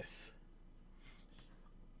ass.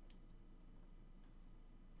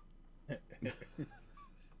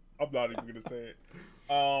 I'm not even gonna say it.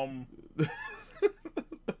 Oh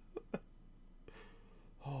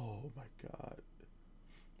my god.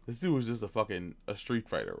 This dude was just a street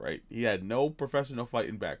fighter, right? He had no professional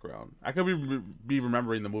fighting background. I could be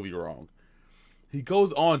remembering the movie wrong. He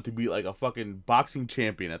goes on to be like a fucking boxing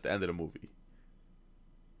champion at the end of the movie.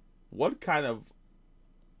 What kind of...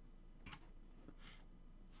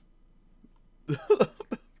 It's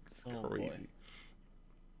crazy. Boy.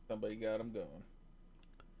 Somebody got him going.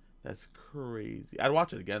 That's crazy. I'd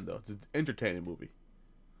watch it again though. It's an entertaining movie.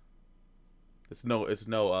 It's no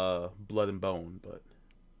blood and bone, but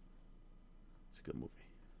it's a good movie.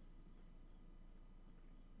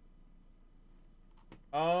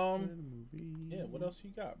 Yeah, what else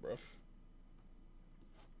you got, bro?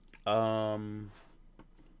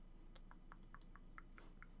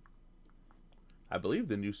 I believe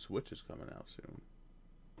the new Switch is coming out soon.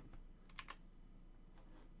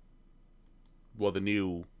 Well, the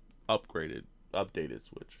new updated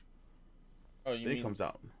Switch. Oh, you mean it comes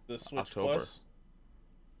out the Switch October. Plus?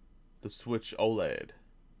 The Switch OLED.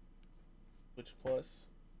 Switch Plus?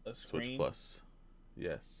 A screen? Switch Plus.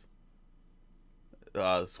 Yes.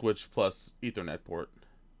 Switch Plus Ethernet port.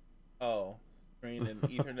 Oh, screen and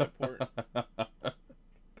Ethernet port.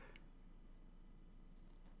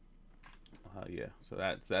 Yeah. So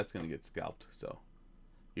that's gonna get scalped. So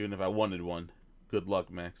even if I wanted one, good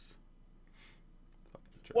luck, Max.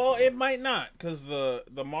 Well, it might not, because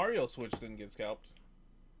the Mario Switch didn't get scalped.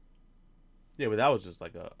 Yeah, but that was just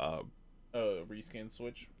like a reskin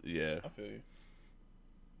Switch. Yeah. I feel you.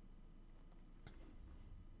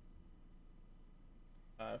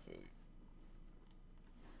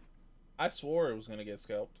 I swore it was gonna get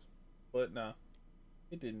scalped, but nah,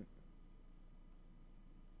 it didn't.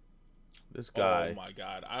 This guy. Oh my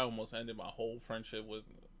god! I almost ended my whole friendship with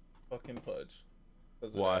fucking Pudge.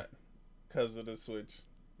 Why? Because of the Switch.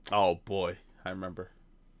 Oh boy, I remember.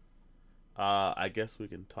 I guess we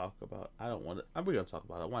can talk about. I don't want to. I'm gonna talk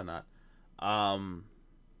about it. Why not?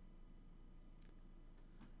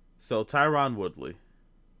 So Tyron Woodley.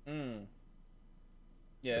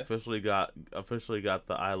 Yes. Officially got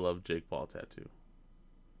the I Love Jake Paul tattoo.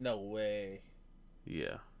 No way.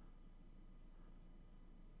 Yeah.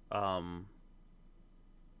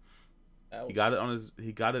 He got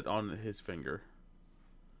it on his finger.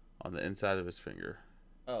 On the inside of his finger.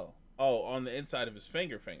 Oh, on the inside of his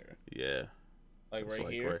finger. Yeah. Like right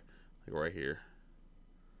here? Right here.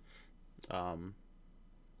 Bro,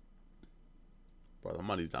 the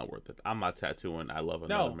money's not worth it. I'm not tattooing I love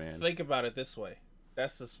another man. No, think about it this way.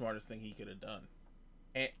 That's the smartest thing he could have done.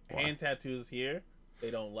 Hand tattoos here, they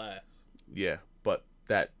don't last. Yeah, but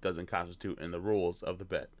that doesn't constitute in the rules of the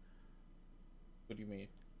bet. What do you mean?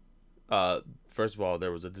 First of all,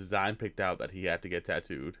 there was a design picked out that he had to get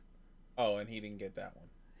tattooed. Oh, and he didn't get that one.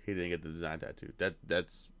 He didn't get the design tattooed.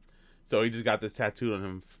 That's so he just got this tattooed on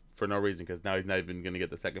him for no reason because now he's not even gonna get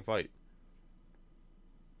the second fight.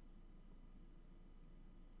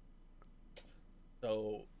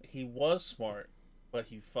 So he was smart, but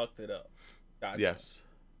he fucked it up. Gotcha. Yes.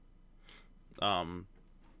 Yeah.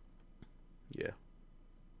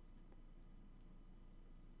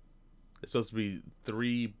 It's supposed to be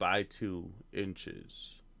 3 by 2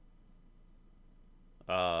 inches.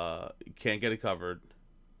 You can't get it covered.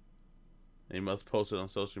 And you must post it on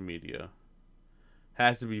social media.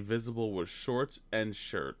 Has to be visible with shorts and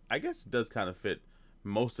shirt. I guess it does kind of fit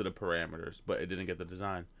most of the parameters, but it didn't get the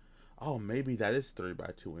design. Oh, maybe that is 3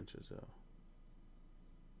 by 2 inches though.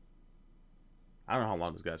 I don't know how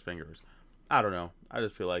long this guy's finger is. I don't know. I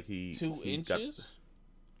just feel like he 2 he inches.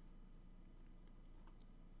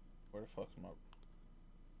 Where the fuck am I?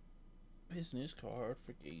 Business card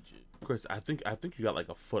for Gage it. Chris, I think you got like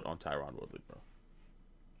a foot on Tyron Woodley, bro.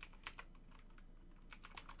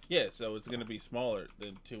 Yeah, so it's gonna be smaller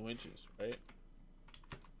than 2 inches, right?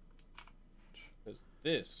 Because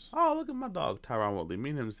this. Oh, look at my dog, Tyron Woodley. Me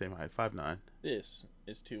and him the same height, 5'9". This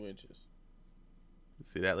is 2 inches.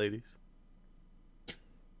 See that, ladies?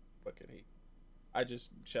 Fucking hate. I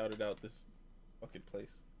just shouted out this fucking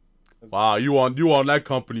place. Wow, you on that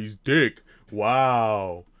company's dick.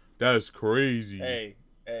 Wow. That's crazy. Hey,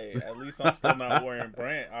 at least I'm still not wearing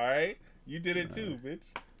brand, alright? You did it too, bitch.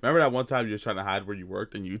 Remember that one time you were trying to hide where you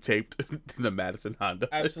worked and you taped the Madison Honda?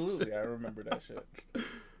 Absolutely, I remember that shit.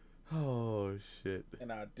 Oh, shit.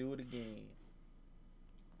 And I'll do it again.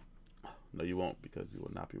 No, you won't, because you will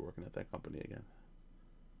not be working at that company again.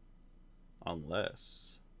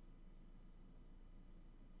 Unless...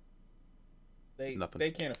 They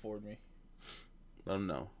can't afford me. Let them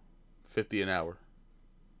know. $50 an hour.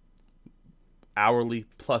 Hourly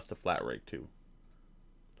plus the flat rate, too.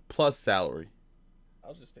 Plus salary.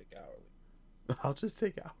 I'll just take hourly. I'll just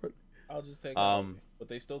take hourly. Hourly. But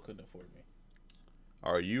they still couldn't afford me.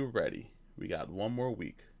 Are you ready? We got one more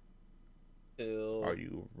week. Are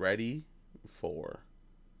you ready for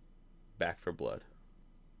Back for Blood?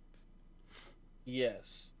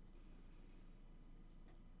 Yes.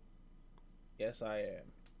 Yes, I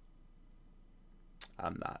am.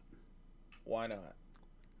 I'm not. Why not?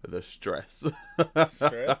 The stress.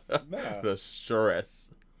 Stress? Nah. The stress.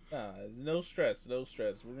 Nah, there's no stress. No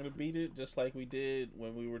stress. We're going to beat it just like we did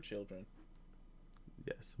when we were children.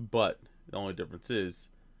 Yes. But the only difference is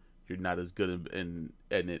you're not as good in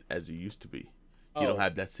it as you used to be. You don't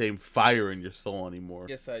have that same fire in your soul anymore.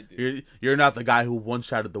 Yes, I do. You're not the guy who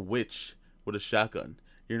one-shotted the witch with a shotgun.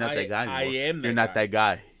 You're not that guy anymore. I am that You're not that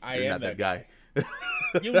guy. You're not that guy.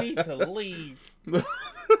 You need to leave.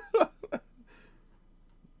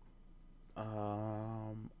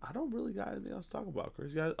 I don't really got anything else to talk about,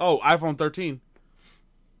 Chris. iPhone 13.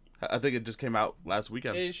 I think it just came out last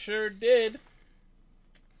weekend. It sure did.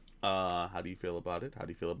 How do you feel about it? How do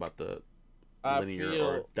you feel about the linear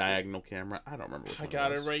or diagonal camera? I don't remember. I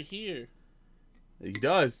got it right here. He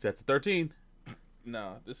does. That's a 13.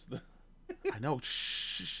 No, this is the. I know.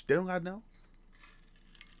 Shh. They don't gotta know.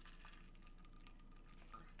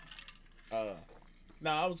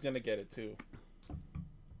 No, I was gonna get it too.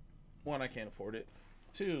 One, I can't afford it.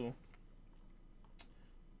 Two,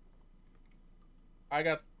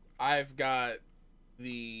 I've got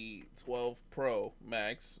the 12 Pro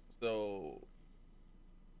Max, so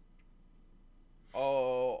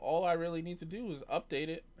all I really need to do is update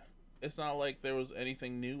it. It's not like there was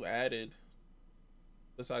anything new added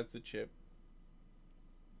besides the chip.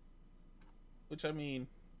 Which, I mean,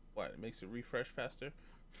 what, it makes it refresh faster?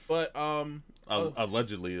 But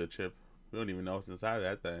allegedly the chip. We don't even know what's inside of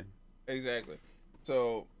that thing. Exactly.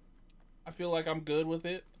 So I feel like I'm good with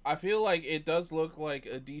it. I feel like it does look like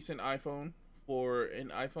a decent iPhone for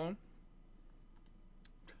an iPhone.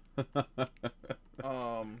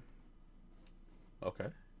 Okay.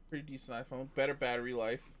 Pretty decent iPhone. Better battery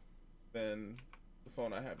life than the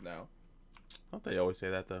phone I have now. Don't they always say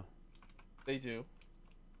that though? They do.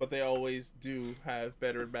 But they always do have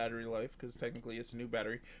better battery life because technically it's a new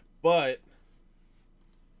battery. But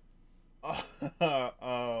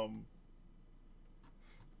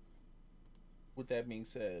with that being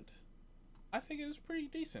said, I think it was pretty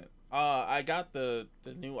decent. I got the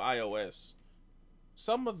new iOS.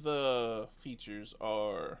 Some of the features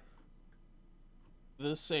are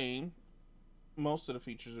the same. Most of the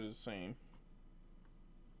features are the same.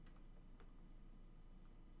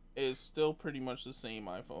 It's still pretty much the same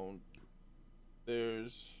iPhone.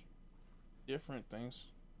 There's different things.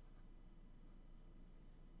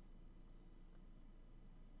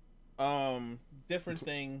 Different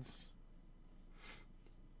things.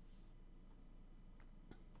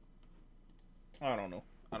 I don't know.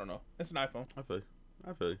 It's an iPhone. I feel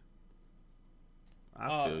you.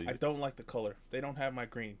 I don't like the color. They don't have my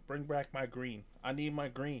green. Bring back my green. I need my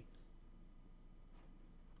green.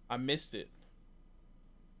 I missed it.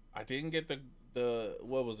 I didn't get the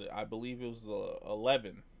what was it? I believe it was the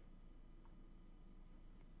 11.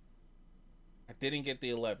 I didn't get the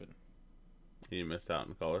 11. You missed out on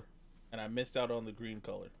the color. And I missed out on the green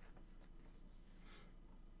color.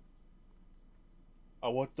 I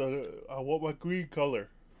want my green color.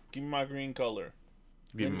 Give me my green color.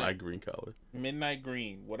 Give me my green color. Midnight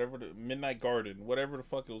green, whatever the Midnight Garden, whatever the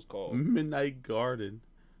fuck it was called. Midnight Garden.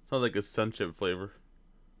 Sounds like a sunchip flavor.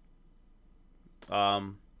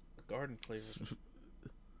 Garden flavor.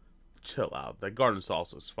 Chill out. That garden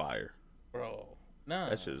salsa is fire. Bro. Nah.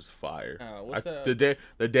 That shit is fire. Nah, what's that?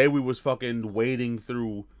 The day we was fucking wading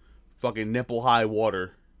through fucking nipple high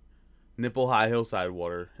hillside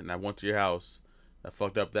water, and I went to your house. I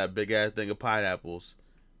fucked up that big ass thing of pineapples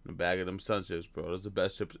and a bag of them sun chips, bro. Those are the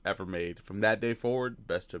best chips ever made. From that day forward,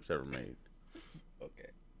 best chips ever made.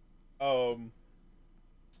 Okay.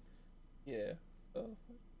 Yeah. So,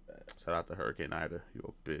 shout out to Hurricane Ida, you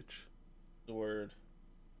a bitch. The word.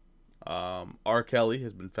 R. Kelly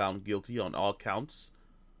has been found guilty on all counts.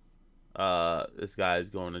 This guy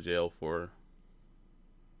is going to jail for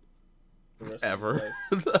the rest ever.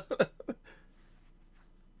 Of his life.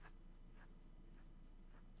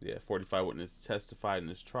 Yeah, 45 witnesses testified in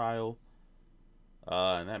his trial.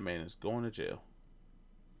 And that man is going to jail.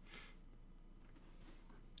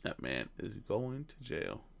 That man is going to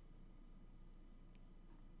jail.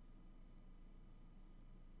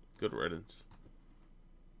 Good riddance.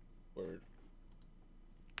 Word.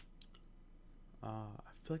 I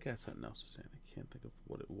feel like I had something else to say. I can't think of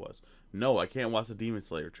what it was. No, I can't watch the Demon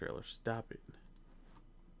Slayer trailer. Stop it.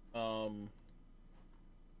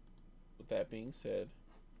 With that being said,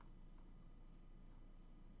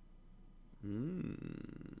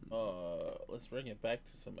 let's let's bring it back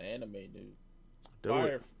to some anime news. Do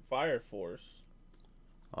it. Fire Force.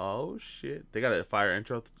 Oh shit! They got a fire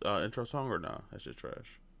intro song or no? That's just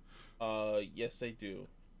trash. Yes they do.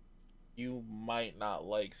 You might not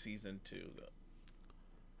like season 2 though.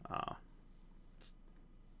 Ah,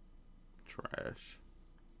 trash.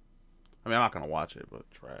 I mean, I'm not gonna watch it, but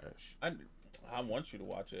trash. I want you to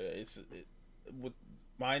watch it. With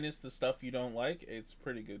minus the stuff you don't like. It's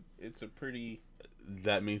pretty good. It's a pretty.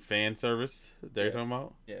 That mean fan service they're Yes. talking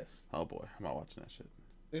about? Yes. Oh boy, I'm not watching that shit.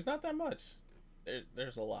 There's not that much.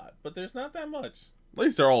 There's a lot, but there's not that much. At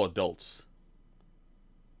least they're all adults.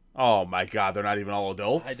 Oh my god, they're not even all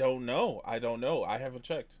adults. I don't know. I haven't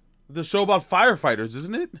checked. The show about firefighters,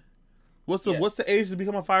 isn't it? What's the Yes. age to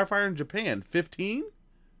become a firefighter in Japan? 15?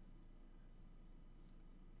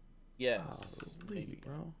 Yes. Golly, Maybe.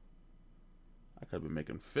 bro. I could have been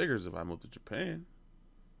making figures if I moved to Japan.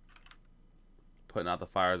 Putting out the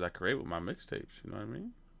fires I create with my mixtapes. You know what I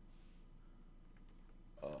mean?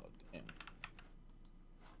 Oh damn.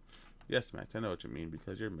 Yes, Max, I know what you mean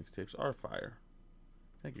because your mixtapes are fire.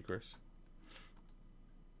 Thank you, Chris.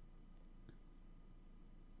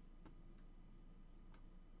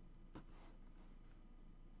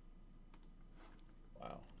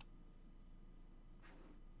 Wow.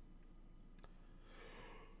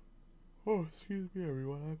 Oh, excuse me,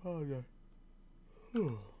 everyone. I apologize.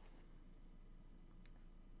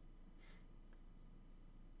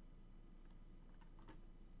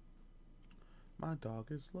 My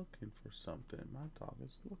dog is looking for something. My dog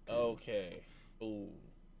is looking. Okay. Ooh.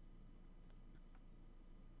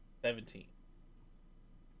 17.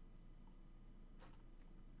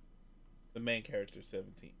 The main character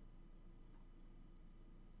 17.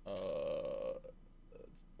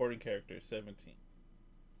 Supporting character 17.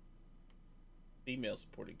 Female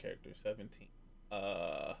supporting character 17.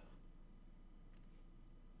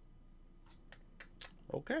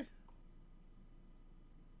 Okay.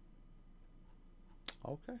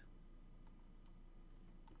 Okay.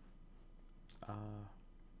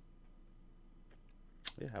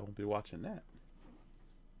 Yeah, I won't be watching that.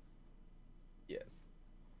 Yes.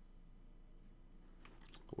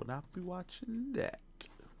 Will not be watching that.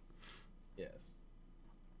 Yes.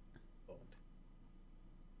 Don't.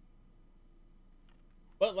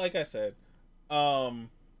 But like I said, okay,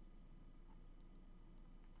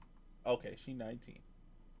 she 19.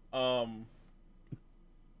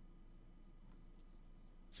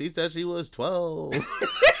 She said she was 12.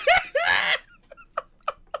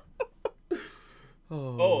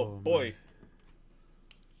 Oh boy. man.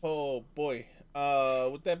 Oh boy.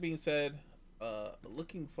 With that being said,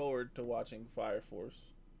 looking forward to watching Fire Force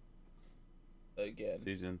again.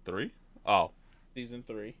 Season 3? Oh. Season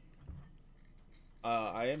 3.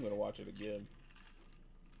 I am gonna watch it again.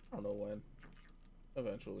 I don't know when.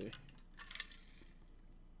 Eventually.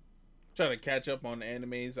 Trying to catch up on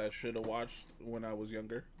animes I should have watched when I was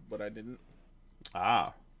younger, but I didn't.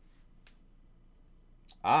 Ah,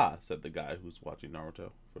 said the guy who's watching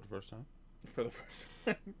Naruto for the first time. For the first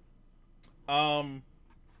time.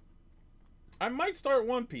 I might start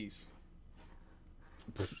One Piece.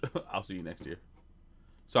 I'll see you next year.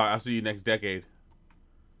 Sorry, I'll see you next decade.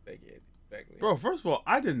 Exactly. Bro, first of all,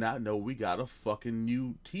 I did not know we got a fucking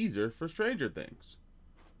new teaser for Stranger Things.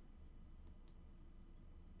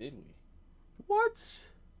 Did we? What?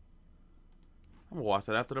 I'm gonna watch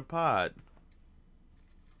that after the pod.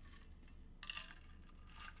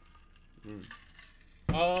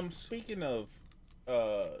 Speaking of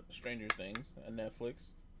Stranger Things on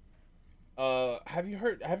Netflix,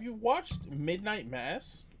 have you watched Midnight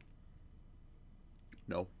Mass?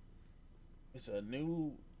 No. It's a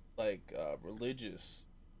new religious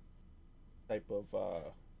type of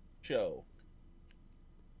show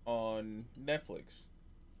on Netflix.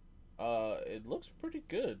 It looks pretty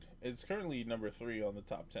good. It's currently number 3 on the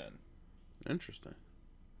top 10. Interesting.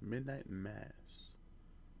 Midnight Mass.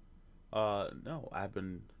 No, I've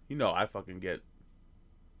been, I fucking get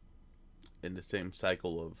in the same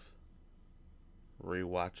cycle of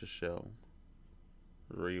rewatch a show,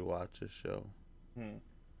 rewatch a show,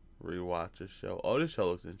 rewatch a show. Oh, this show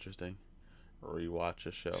looks interesting. Rewatch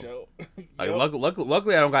a show. Like,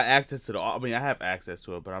 luckily, I don't got access to I mean, I have access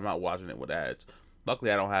to it, but I'm not watching it with ads.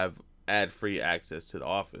 Luckily, I don't have ad-free access to The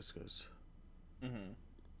Office, because,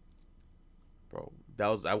 bro,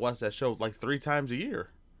 I watched that show like 3 times a year.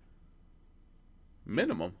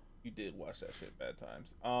 Minimum. You did watch that shit bad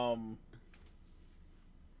times.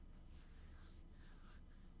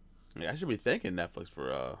 Yeah, I should be thanking Netflix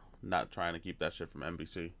for not trying to keep that shit from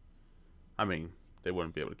NBC. I mean, they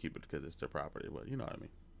wouldn't be able to keep it because it's their property, but you know what I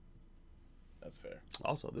mean. That's fair.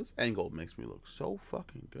 Also, this angle makes me look so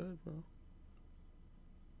fucking good, bro.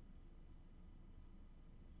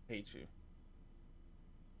 Hate you.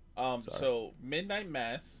 Sorry. So Midnight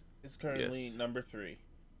Mass is currently Yes. number 3.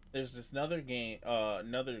 There's this another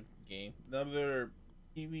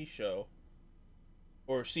TV show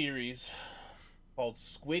or series called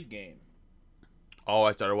Squid Game. Oh,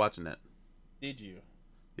 I started watching that. Did you?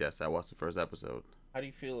 Yes, I watched the first episode. How do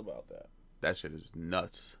you feel about that? That shit is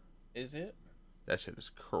nuts. Is it? That shit is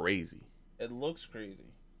crazy. It looks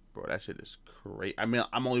crazy. Bro, that shit is crazy. I mean,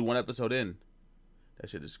 I'm only one episode in. That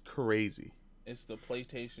shit is crazy. It's the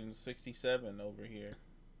PlayStation 67 over here.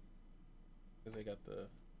 Because they got the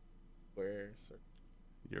squares.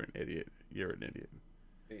 You're an idiot. You're an idiot.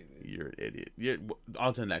 You're an idiot. You're,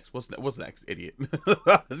 on to the next. What's next, idiot?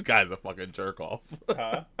 This guy's a fucking jerk off.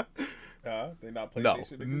 Huh? They not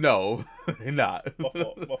PlayStation? No, they're not. My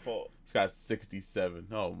fault. This guy's 67.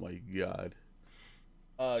 Oh my god.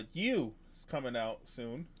 You is coming out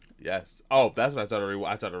soon. Yes. Oh, that's what I started.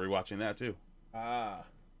 I started rewatching that too. I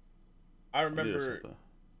remember.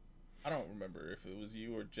 I don't remember if it was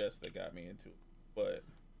you or Jess that got me into it, but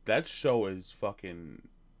that show is fucking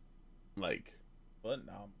like. But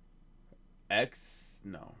no.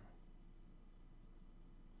 No.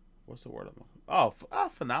 What's the word I'm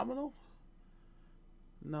looking? Phenomenal.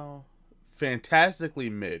 No, fantastically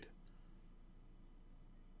mid.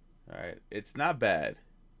 All right, it's not bad.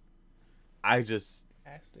 I just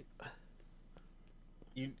fantastic.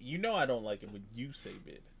 You know I don't like it when you say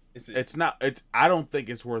mid. It's not. It's. I don't think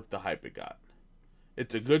it's worth the hype it got.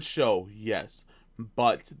 It's a good show, yes,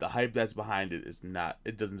 but the hype that's behind it is not.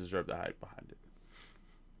 It doesn't deserve the hype behind it.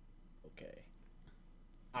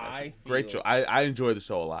 Okay. Great show. I enjoy the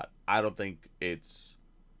show a lot. I don't think it's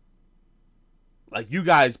like you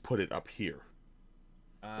guys put it up here,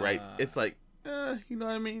 right? It's like, you know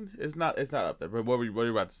what I mean? It's not up there. But what were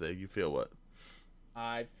you about to say? You feel what?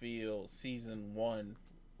 I feel season 1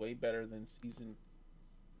 way better than season.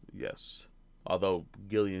 Yes, although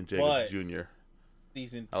Gillian Jacobs Jr.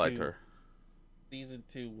 Season 2. I liked her. Season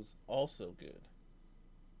 2 was also good.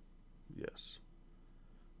 Yes,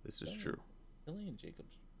 this is true. Gillian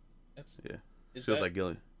Jacobs. That's Feels like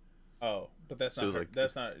Gillian. Oh, but that's not her. Like,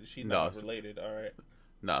 that's not. She's not related. All right.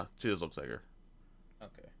 No, she just looks like her.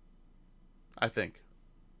 Okay. I think.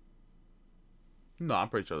 No, I'm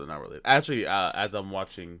pretty sure they're not related. Actually, as I'm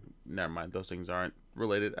watching, never mind. Those things aren't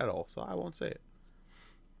related at all, so I won't say it.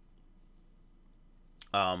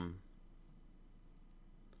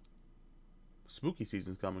 Spooky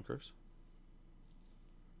season's coming, Chris.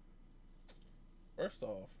 First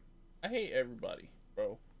off, I hate everybody,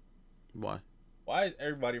 bro. Why? Why is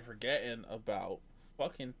everybody forgetting about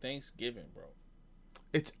fucking Thanksgiving, bro?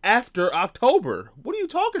 It's after October. What are you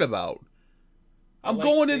talking about? I'm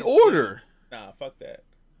going in order. Nah, fuck that.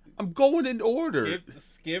 I'm going in order.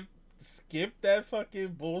 Skip that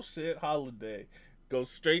fucking bullshit holiday. Go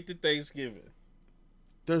straight to Thanksgiving.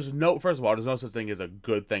 First of all, there's no such thing as a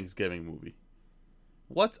good Thanksgiving movie.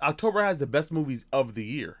 October has the best movies of the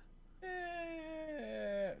year.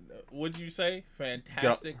 What'd you say?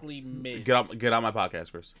 Fantastically mid. Get on my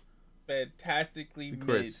podcast, Chris. Fantastically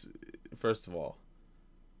Chris, mid. First of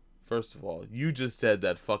all, you just said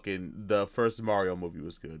that fucking the first Mario movie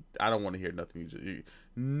was good. I don't want to hear nothing.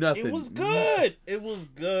 Nothing. It was good. It was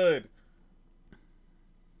good.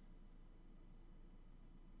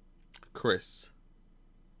 Chris.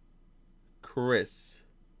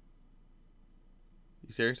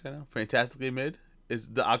 You serious right now? Fantastically mid is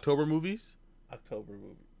the October movies. October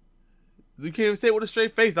movie. You can't even say it with a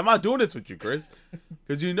straight face. I'm not doing this with you, Chris,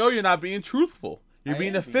 because you know you're not being truthful. You're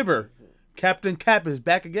being a fibber. Captain Cap is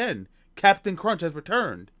back again. Captain Crunch has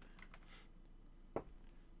returned.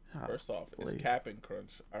 First off, it's Captain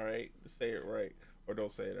Crunch. All right, say it right, or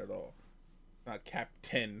don't say it at all. It's not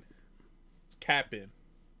Captain. It's Captain.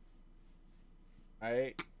 All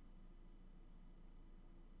right.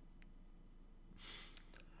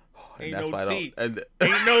 Ain't no T.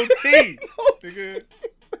 Ain't no T. Nigga.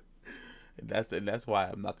 And that's why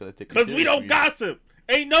I'm not gonna take. Because we don't gossip.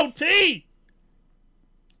 Ain't no T.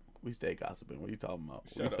 We stay gossiping. What are you talking about?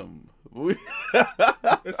 Shut up.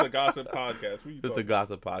 It's a gossip podcast. It's a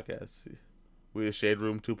gossip podcast. We a Shade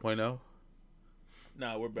Room 2.0.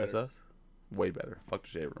 Nah, we're better. That's us. Way better. Fuck the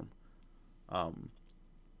Shade Room.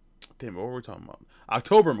 Damn, what were we talking about?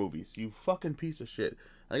 October movies. You fucking piece of shit.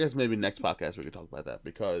 I guess maybe next podcast we could talk about that,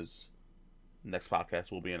 because next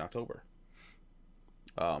podcast will be in October.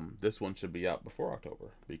 This one should be out before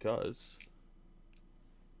October because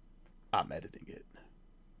I'm editing it,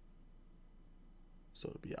 so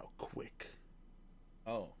it'll be out quick.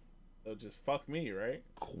 Oh, so just fuck me, right?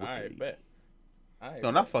 Quickly. I bet.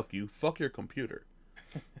 No, not fuck you. Fuck your computer.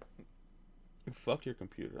 Fuck your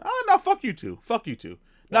computer. Oh no, fuck you too. Fuck you too.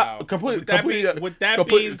 Wow. Not completely. With that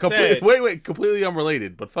being said, wait, completely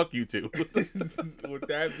unrelated, but fuck you too. With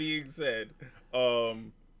that being said,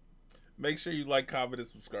 make sure you like, comment, and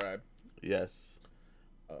subscribe. Yes.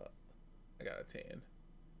 I got a tan.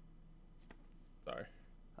 Sorry.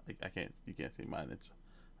 I can't. You can't see mine.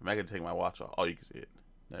 I'm not gonna take my watch off. Oh, you can see it.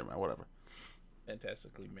 Never mind. Whatever.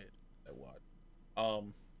 Fantastically mid. That watch.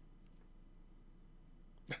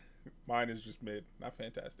 Mine is just mid, not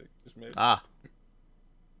fantastic. Just mid. Ah.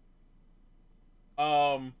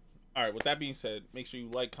 All right. With that being said, make sure you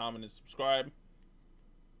like, comment, and subscribe.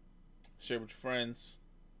 Share with your friends.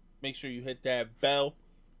 Make sure you hit that bell.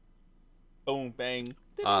 Boom, bang.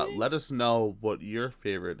 Let us know what your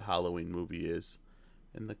favorite Halloween movie is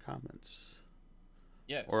in the comments.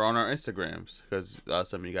 Yes. Or on our Instagrams, because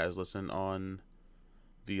some of you guys listen on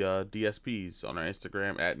the DSPs on our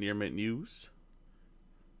Instagram at Near Mint News.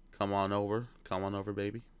 Come on over,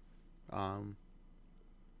 baby. I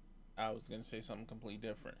was gonna say something completely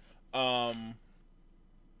different. Come,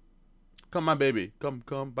 my baby. Come,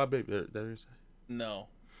 my baby. There you say. No,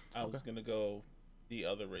 I was gonna go the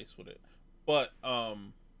other race with it, but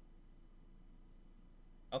I'll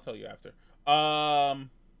tell you after.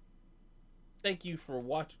 Thank you for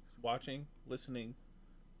watching, listening,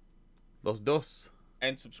 Los dos,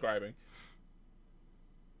 and subscribing.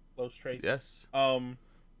 Los Trace. Yes.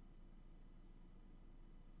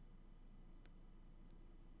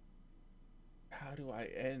 How do I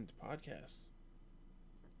end podcasts?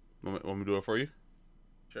 Want me to do it for you?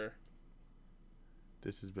 Sure.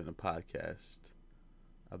 This has been a podcast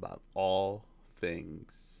about all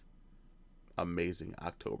things amazing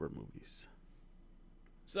October movies.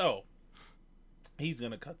 So, he's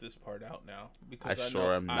gonna cut this part out now because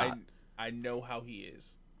I know how he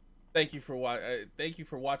is. Thank you for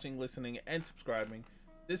watching, listening, and subscribing.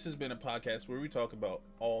 This has been a podcast where we talk about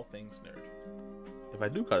all things nerd. If I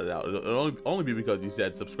do cut it out, it'll only be because you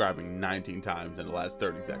said subscribing 19 times in the last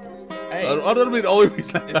 30 seconds. Hey, that'll be the only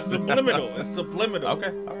reason. It's subliminal. It's subliminal.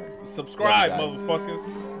 Okay, all right. Subscribe, motherfuckers.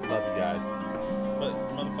 Love you guys. But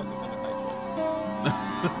motherfuckers in a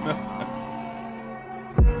nice way.